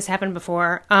I've seen this happen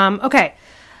before. Okay,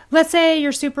 let's say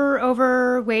you're super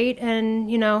overweight and,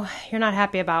 you're not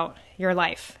happy about your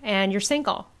life and you're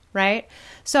single, right?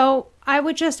 So I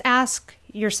would just ask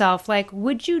yourself, like,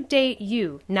 would you date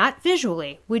you? Not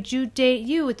visually. Would you date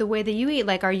you with the way that you eat?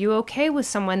 Like, are you okay with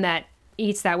someone that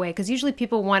eats that way? Because usually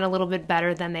people want a little bit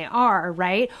better than they are,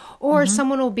 right? Or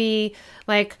someone will be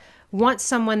like, want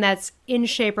someone that's in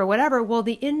shape or whatever. Well,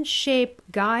 the in shape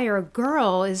guy or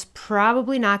girl is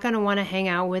probably not going to want to hang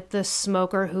out with the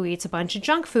smoker who eats a bunch of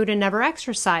junk food and never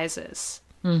exercises.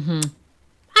 I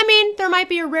mean, there might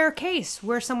be a rare case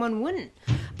where someone wouldn't,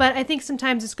 but I think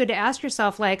sometimes it's good to ask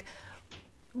yourself, like,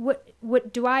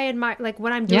 what do I admire, like,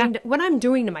 what I'm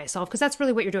doing to myself, because that's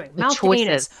really what you're doing. Mouth to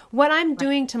anus. What I'm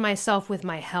doing to myself with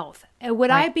my health.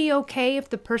 Would I be okay if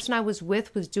the person I was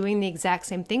with was doing the exact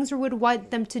same things, or would I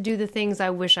want them to do the things I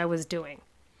wish I was doing?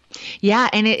 Yeah,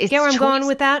 and it's get where I'm going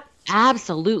with that?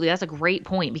 Absolutely. That's a great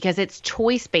point, because it's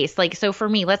choice based. Like, so for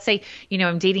me, let's say,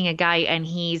 I'm dating a guy and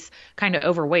he's kind of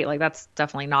overweight. Like, that's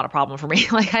definitely not a problem for me.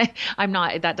 Like, I'm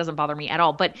not, that doesn't bother me at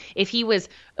all. But if he was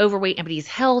overweight but he's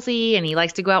healthy and he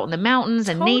likes to go out in the mountains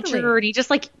and nature, and he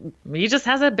just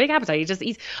has a big appetite. He just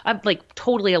eats, I'm like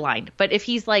totally aligned. But if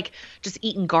he's like just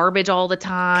eating garbage all the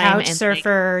time, couch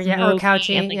surfer, or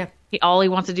couching, like, all he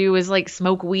wants to do is like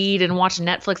smoke weed and watch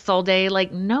Netflix all day.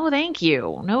 Like, no, thank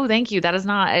you. No, thank you. That is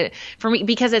not for me,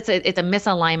 because it's a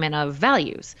misalignment of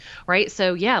values, right?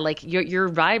 So yeah, like your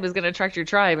vibe is going to attract your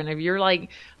tribe. And if you're like,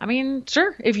 I mean,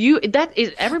 sure, if you, that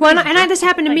is everybody. Well, and this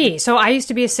happened to me. So I used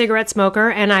to be a cigarette smoker,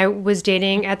 and I was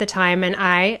dating at the time, and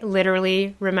I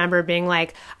literally remember being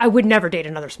like, I would never date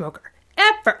another smoker.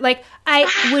 Ever. Like, I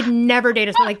would never date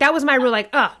a smoker. Like, that was my rule. Like,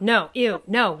 oh, no, ew,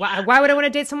 no. Why would I want to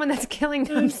date someone that's killing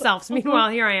themselves? Meanwhile,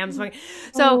 here I am smoking.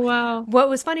 So what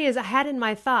was funny is I had in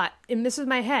my thought, and this was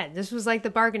my head, this was like the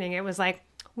bargaining. It was like,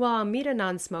 well, I'll meet a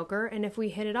non-smoker, and if we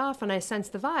hit it off and I sense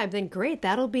the vibe, then great,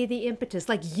 that'll be the impetus.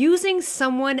 Like, using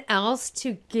someone else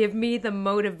to give me the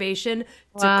motivation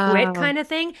to quit kind of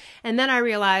thing. And then I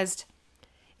realized,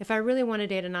 if I really want to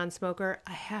date a non-smoker,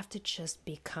 I have to just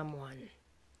become one.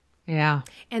 Yeah.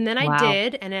 And then I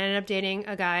did, and I ended up dating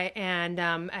a guy, and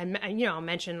I'll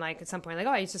mention, like, at some point, like,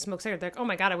 oh, I used to smoke cigarettes. They're like, oh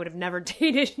my God, I would have never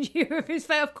dated you. He's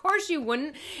like, of course you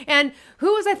wouldn't. And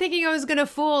who was I thinking I was going to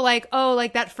fool? Like, oh,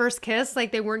 like that first kiss,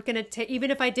 like they weren't going to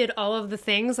even if I did all of the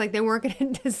things, like they weren't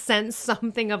going to sense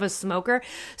something of a smoker.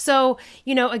 So,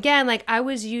 again, like, I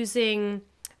was using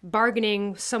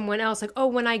bargaining someone else, like, oh,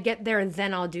 when I get there,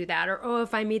 then I'll do that. Or, oh,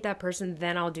 if I meet that person,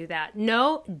 then I'll do that.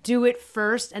 No, do it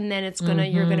first, and then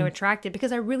you're going to attract it.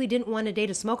 Because I really didn't want to date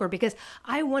a smoker, because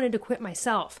I wanted to quit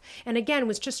myself. And again,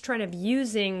 was just trying to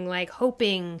using, like,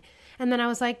 hoping. And then I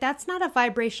was like, that's not a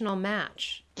vibrational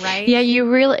match, right? Yeah, you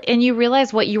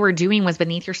realize what you were doing was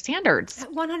beneath your standards.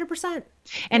 100%.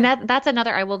 And that's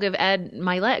another, I will give Ed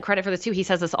Milet credit for this too. He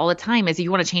says this all the time, is you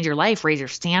want to change your life, raise your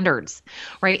standards,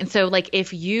 right? And so, like,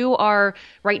 if you are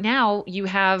right now, you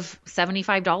have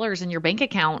 $75 in your bank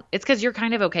account, it's because you're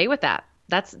kind of okay with that.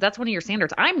 That's one of your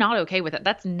standards. I'm not okay with it.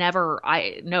 That's never,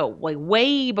 like,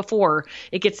 way before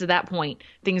it gets to that point,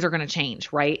 things are going to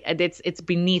change, right? It's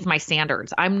beneath my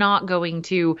standards. I'm not going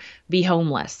to be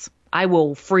homeless. I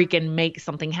will freaking make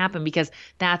something happen, because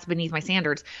that's beneath my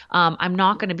standards. I'm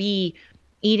not going to be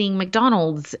eating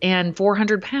McDonald's and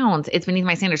 400 pounds. It's beneath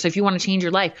my standards. So if you want to change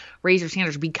your life, raise your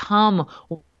standards, become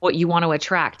what you want to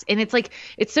attract. And it's like,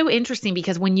 it's so interesting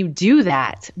because when you do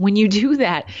that, when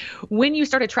you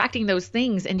start attracting those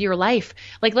things into your life,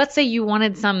 like let's say you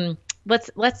wanted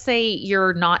let's say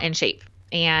you're not in shape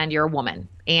and you're a woman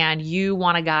and you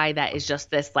want a guy that is just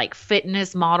this like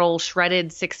fitness model, shredded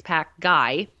 6-pack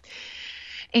guy.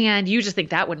 And you just think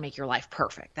that would make your life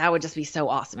perfect. That would just be so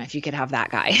awesome if you could have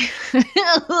that guy.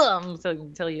 So I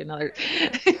can tell you another.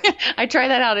 I try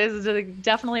that out. It's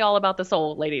definitely all about the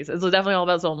soul, ladies. It's definitely all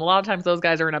about the soul. And a lot of times those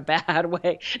guys are in a bad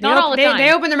way. Not all the time.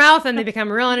 They open their mouth and they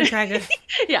become real unattractive.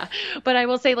 Yeah. But I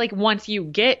will say, like, once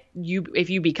if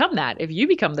you become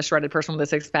the shredded person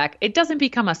with a 6-pack, it doesn't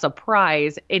become a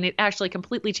surprise. And it actually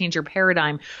completely changed your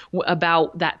paradigm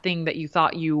about that thing that you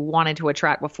thought you wanted to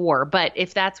attract before. But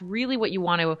if that's really what you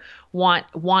want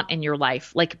in your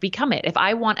life, like become it. If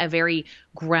I want a very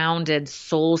grounded,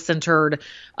 soul-centered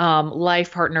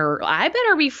life partner, I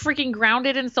better be freaking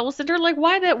grounded and soul-centered. Like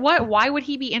why would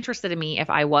he be interested in me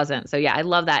if I wasn't? So yeah, I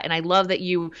love that. And I love that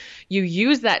you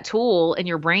use that tool in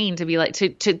your brain to be like,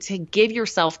 to give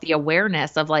yourself the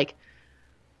awareness of like,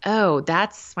 oh,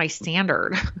 that's my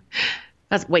standard.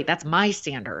 That's my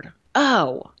standard.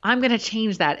 Oh, I'm going to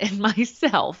change that in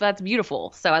myself. That's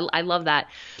beautiful. So I love that.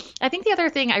 I think the other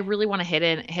thing I really want to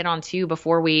hit on too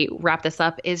before we wrap this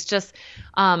up is just,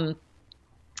 I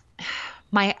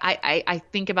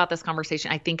think about this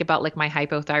conversation. I think about like my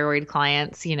hypothyroid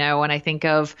clients, and I think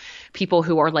of people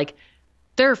who are like,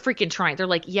 they're freaking trying. They're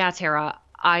like, yeah, Tara,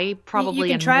 I probably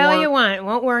you can try all you want. It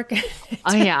won't work.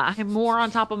 Oh yeah, I'm more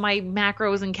on top of my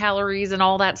macros and calories and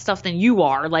all that stuff than you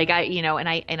are. Like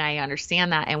and I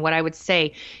understand that. And what I would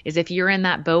say is if you're in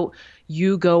that boat,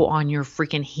 you go on your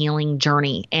freaking healing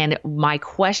journey. And my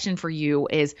question for you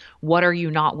is, what are you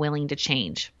not willing to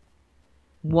change?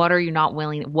 What are you not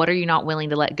willing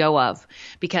to let go of?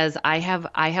 Because I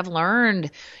have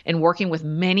learned in working with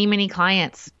many, many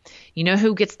clients,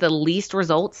 who gets the least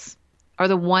results are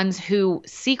the ones who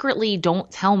secretly don't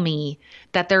tell me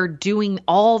that they're doing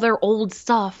all their old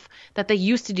stuff that they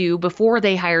used to do before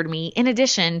they hired me, in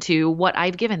addition to what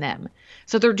I've given them.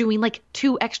 So they're doing like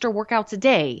 2 extra workouts a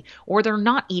day, or they're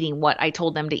not eating what I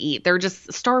told them to eat. They're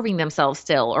just starving themselves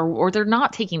still, or they're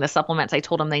not taking the supplements I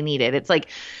told them they needed. It's like,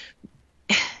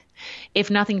 if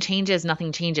nothing changes,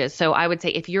 nothing changes. So I would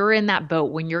say if you're in that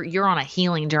boat when you're on a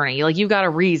healing journey, like you've got a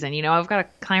reason, I've got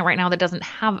a client right now that doesn't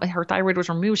have, her thyroid was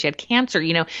removed. She had cancer,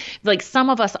 like some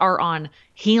of us are on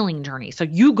healing journey. So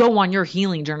you go on your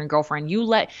healing journey, girlfriend. You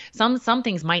let some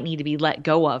things might need to be let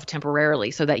go of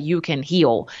temporarily so that you can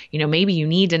heal. Maybe you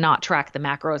need to not track the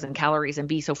macros and calories and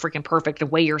be so freaking perfect to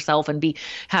weigh yourself and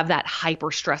have that hyper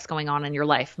stress going on in your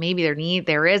life. Maybe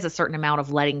there is a certain amount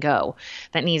of letting go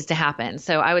that needs to happen.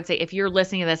 So I would say if you're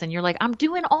listening to this and you're like, I'm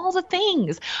doing all the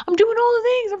things. I'm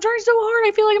trying so hard.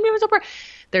 I feel like I'm doing so hard.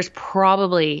 There's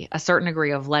probably a certain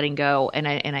degree of letting go and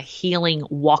a healing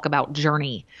walkabout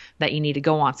journey that you need to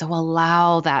go on. So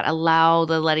allow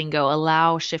the letting go,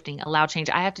 allow shifting, allow change.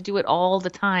 I have to do it all the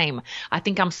time. I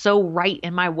think I'm so right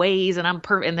in my ways and I'm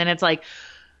perfect. And then it's like,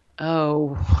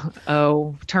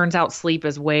 turns out sleep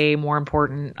is way more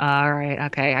important. All right.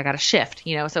 Okay. I got to shift,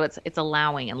 so it's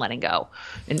allowing and letting go.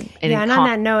 And on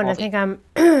that note, I think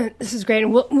this is great.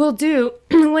 And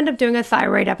we'll end up doing a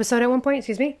thyroid episode at one point.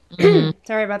 Excuse me. Mm-hmm.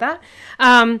 Sorry about that.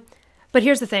 But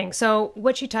here's the thing. So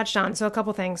what she touched on, so a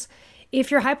couple things. If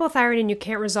you're hypothyroid and you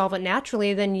can't resolve it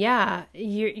naturally, then yeah,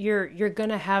 you're going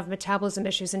to have metabolism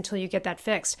issues until you get that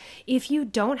fixed. If you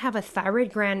don't have a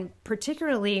thyroid gland,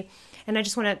 particularly, and I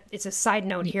just want to, it's a side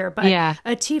note here, but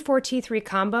a T4, T3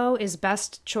 combo is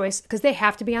best choice because they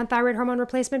have to be on thyroid hormone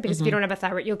replacement because if you don't have a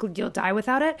thyroid, you'll die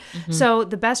without it. Mm-hmm. So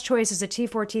the best choice is a T4,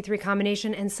 T3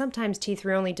 combination and sometimes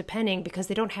T3 only depending because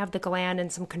they don't have the gland and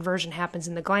some conversion happens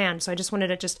in the gland. So I just wanted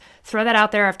to just throw that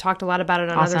out there. I've talked a lot about it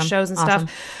on other shows and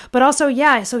stuff. But also,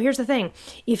 so here's the thing.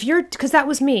 Because that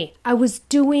was me. I was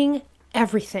doing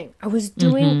everything. I was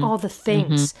doing all the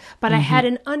things, but I had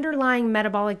an underlying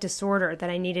metabolic disorder that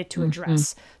I needed to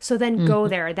address. So then go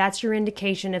there. That's your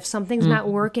indication. If something's not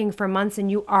working for months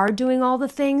and you are doing all the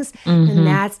things, then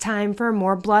that's time for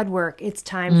more blood work. It's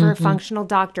time for a functional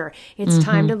doctor. It's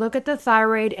time to look at the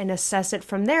thyroid and assess it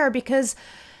from there because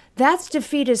that's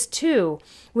defeatist too.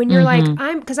 When you're like,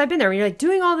 because I've been there, when you're like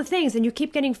doing all the things and you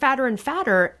keep getting fatter and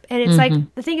fatter. And it's like,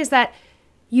 the thing is that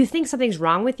you think something's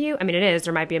wrong with you. I mean, it is.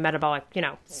 There might be a metabolic,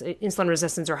 insulin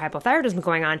resistance or hypothyroidism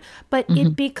going on, but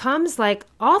it becomes like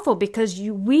awful because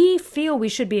we feel we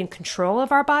should be in control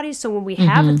of our bodies. So when we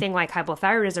have a thing like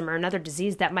hypothyroidism or another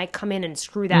disease that might come in and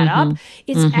screw that up,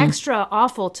 it's extra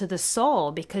awful to the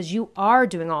soul because you are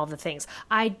doing all the things.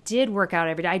 I did work out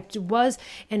every day. I was,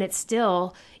 and it's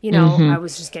still, I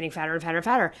was just getting fatter and fatter and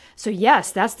fatter. So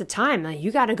yes, that's the time. Like, you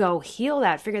got to go heal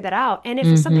that, figure that out. And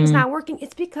if something's not working,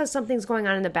 it's because something's going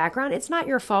on in the background. It's not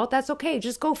your fault. That's okay.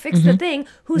 Just go fix the thing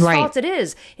whose fault it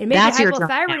is. It may be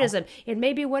hypothyroidism. It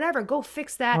may be whatever. Go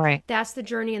fix that. Right. That's the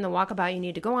journey and the walkabout you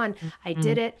need to go on. I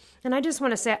did it. And I just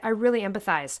want to say, I really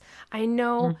empathize. I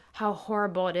know how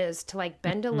horrible it is to like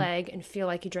bend a leg and feel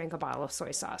like you drank a bottle of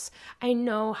soy sauce. I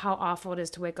know how awful it is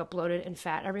to wake up bloated and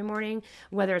fat every morning,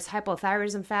 whether it's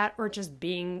hypothyroidism fat or just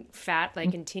being fat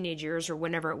like in teenage years or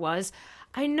whenever it was.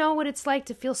 I know what it's like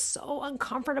to feel so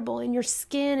uncomfortable in your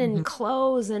skin and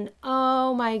clothes, and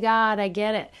oh my God, I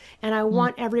get it. And I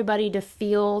want everybody to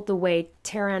feel the way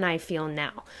Tara and I feel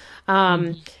now.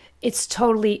 It's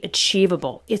totally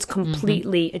achievable. It's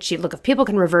completely achievable. Look, if people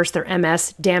can reverse their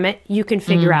MS, damn it, you can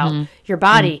figure out your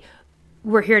body.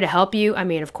 We're here to help you. I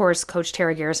mean, of course,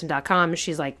 CoachTaraGarrison.com.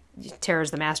 She's like, Tara's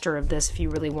the master of this if you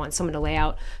really want someone to lay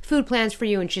out food plans for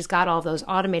you. And she's got all of those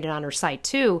automated on her site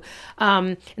too.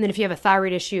 And then if you have a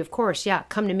thyroid issue, of course,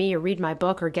 come to me or read my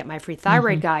book or get my free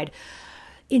thyroid guide.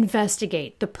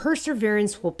 Investigate. The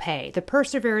perseverance will pay. The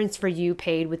perseverance for you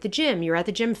paid with the gym. You're at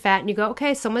the gym fat and you go,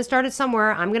 okay, someone started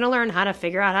somewhere. I'm going to learn how to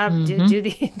figure out how to do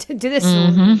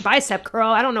this bicep curl.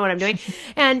 I don't know what I'm doing.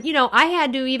 And, I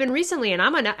had to even recently, and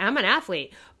I'm an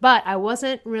athlete, but I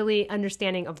wasn't really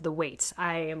understanding of the weights.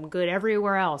 I am good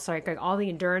everywhere else. Like all the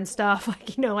endurance stuff,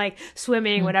 like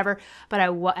swimming, whatever. But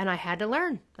I had to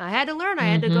learn. I had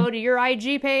to go to your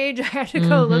IG page. I had to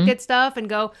go look at stuff and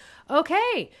go,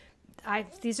 okay,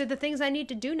 these are the things I need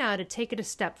to do now to take it a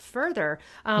step further.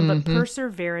 But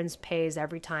perseverance pays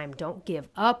every time. Don't give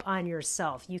up on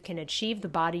yourself. You can achieve the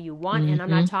body you want. And I'm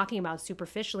not talking about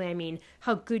superficially. I mean,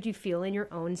 how good you feel in your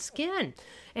own skin.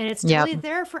 And it's totally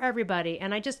there for everybody.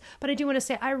 And but I do want to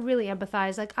say, I really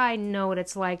empathize. Like, I know what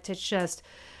it's like to just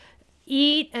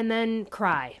eat and then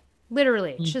cry.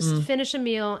 Literally, just finish a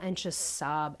meal and just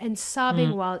sob. And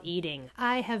sobbing while eating.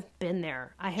 I have been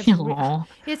there.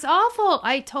 It's awful.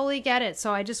 I totally get it.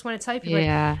 So I just want to tell you people.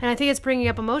 And I think it's bringing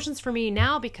up emotions for me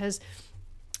now because,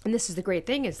 and this is the great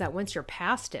thing, is that once you're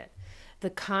past it, the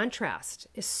contrast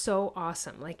is so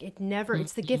awesome. Like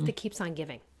it's the gift that keeps on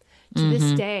giving. To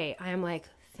this day, I am like,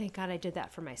 thank God I did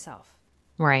that for myself.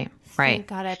 Right. Thank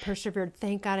God I persevered.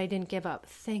 Thank God I didn't give up.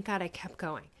 Thank God I kept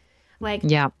going. Like,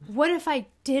 what if I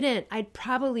didn't? I'd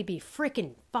probably be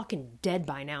freaking fucking dead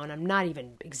by now, and I'm not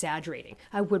even exaggerating.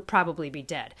 I would probably be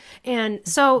dead. And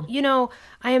so,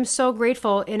 I am so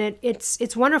grateful, and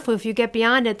it's wonderful. If you get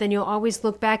beyond it, then you'll always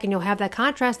look back and you'll have that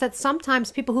contrast that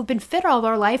sometimes people who've been fit all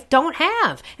their life don't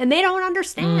have, and they don't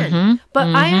understand. But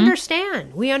I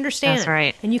understand. We understand. That's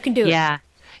right. And you can do it.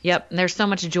 Yep. And there's so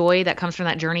much joy that comes from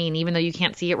that journey. And even though you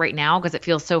can't see it right now because it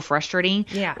feels so frustrating,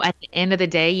 at the end of the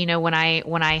day, when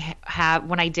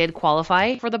I did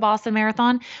qualify for the Boston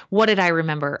Marathon, what did I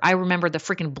remember? I remembered the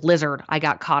freaking blizzard I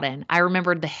got caught in. I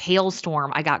remembered the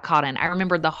hailstorm I got caught in. I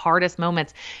remembered the hardest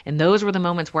moments. And those were the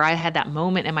moments where I had that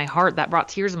moment in my heart that brought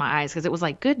tears in my eyes because it was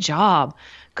like, good job.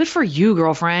 Good for you,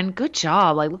 girlfriend. Good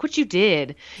job. Like, look what you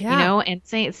did, and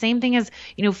same thing as,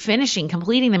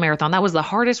 completing the marathon. That was the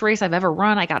hardest race I've ever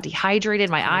run. I got dehydrated.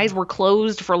 My eyes were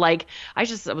closed for I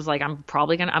was like, I'm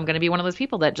going to be one of those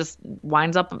people that just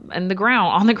winds up on the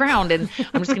ground. And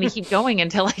I'm just going to keep going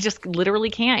until I just literally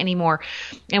can't anymore.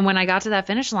 And when I got to that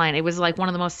finish line, it was like one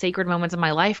of the most sacred moments of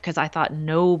my life because I thought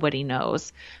nobody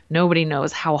knows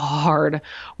how hard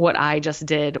what I just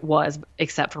did was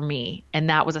except for me. And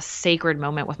that was a sacred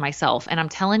moment with myself. And I'm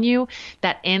telling you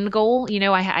that end goal,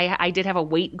 I did have a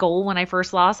weight goal when I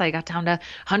first lost. I got down to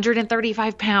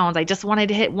 135 pounds. I just wanted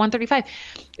to hit 135.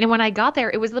 And when I got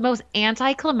there, it was the most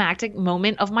anticlimactic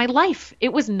moment of my life.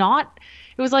 It was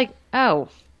like, oh,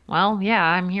 well, yeah,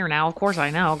 I'm here now. Of course I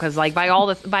know. Cause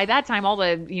by that time, all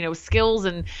the, skills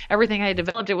and everything I had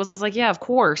developed, it was like, yeah, of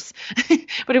course.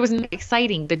 But it was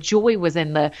exciting. The joy was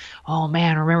in oh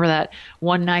man, remember that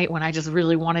one night when I just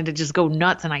really wanted to just go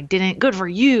nuts and I didn't. Good for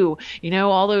you.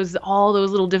 All those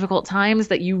little difficult times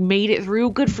that you made it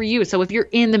through. Good for you. So if you're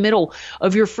in the middle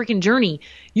of your freaking journey,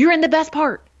 you're in the best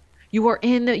part. You are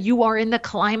in the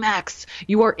climax.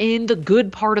 You are in the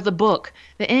good part of the book.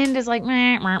 The end is like,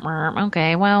 meh, meh, meh.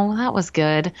 Okay, well, that was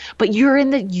good. But you're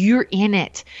in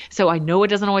it. So I know it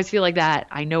doesn't always feel like that.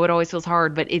 I know it always feels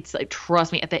hard, but it's like,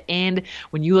 trust me, at the end,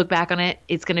 when you look back on it,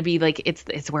 it's going to be like,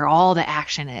 it's where all the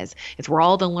action is. It's where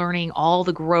all the learning, all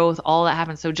the growth, all that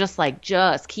happens. So just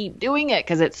keep doing it,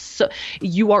 because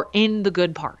you are in the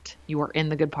good part. You are in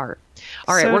the good part.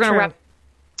 All right, So we're true.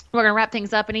 gonna wrap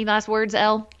things up. Any last words,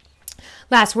 Elle?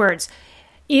 Last words.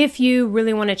 If you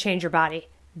really want to change your body,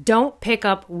 don't pick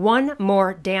up one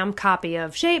more damn copy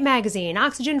of Shape Magazine,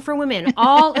 Oxygen for Women,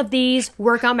 all of these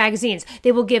workout magazines.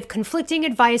 They will give conflicting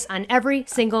advice on every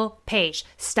single page.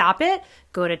 Stop it.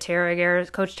 Go to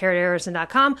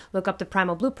CoachTaraGarrison.com, look up the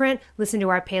Primal Blueprint, listen to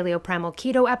our Paleo Primal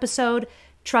Keto episode.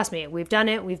 Trust me, we've done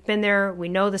it. We've been there. We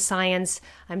know the science.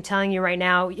 I'm telling you right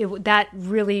now, that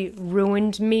really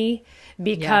ruined me,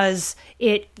 because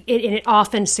it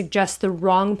often suggests the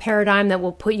wrong paradigm that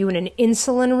will put you in an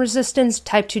insulin resistance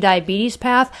type 2 diabetes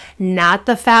path, not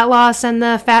the fat loss and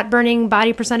the fat burning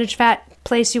body percentage fat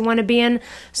place you want to be in.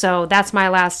 So that's my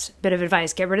last bit of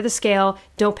advice. Get rid of the scale.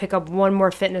 Don't pick up one more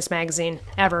fitness magazine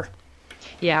ever.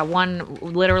 Yeah, one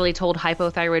literally told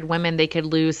hypothyroid women they could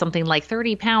lose something like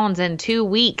 30 pounds in 2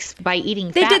 weeks by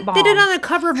eating fat bombs. They did on the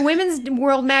cover of Women's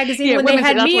World magazine when they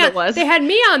had that's me what on, it was. they had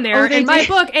me on there they in my did.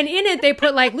 book, and in it they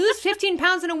put like lose 15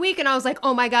 pounds in a week, and I was like,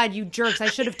 oh my God, you jerks. I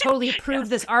should have totally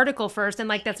approved this article first, and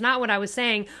like that's not what I was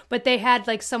saying, but they had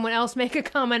like someone else make a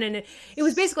comment, and it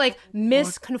was basically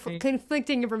like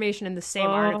conflicting information in the same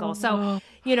article. So,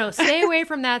 stay away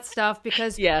from that stuff,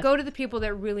 because go to the people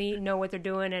that really know what they're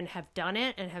doing and have done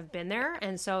it and have been there.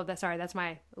 And so that's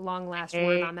my long last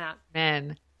word on that.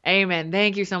 Amen.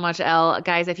 Thank you so much, Elle.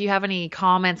 Guys, if you have any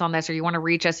comments on this or you want to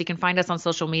reach us, you can find us on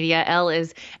social media. Elle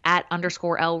is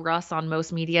 @_Elle Russ on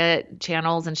most media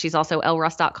channels, and she's also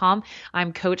elleruss.com.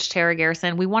 I'm Coach Tara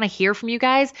Garrison. We want to hear from you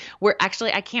guys.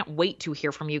 I can't wait to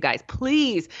hear from you guys.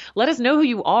 Please let us know who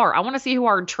you are. I want to see who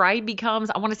our tribe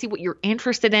becomes. I want to see what you're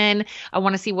interested in. I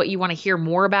want to see what you want to hear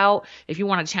more about. If you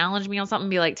want to challenge me on something,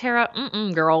 be like, Tara,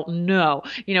 girl, no.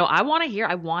 I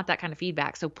want that kind of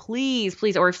feedback. So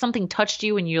please, or if something touched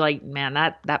you and you're like, man,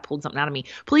 that pulled something out of me,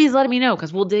 please let me know,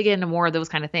 because we'll dig into more of those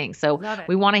kind of things. So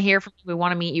we want to hear from you. We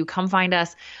want to meet you. Come find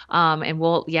us. And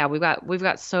we've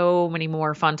got so many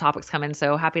more fun topics coming.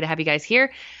 So happy to have you guys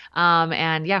here.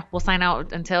 We'll sign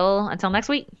out until next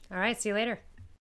week. All right. See you later.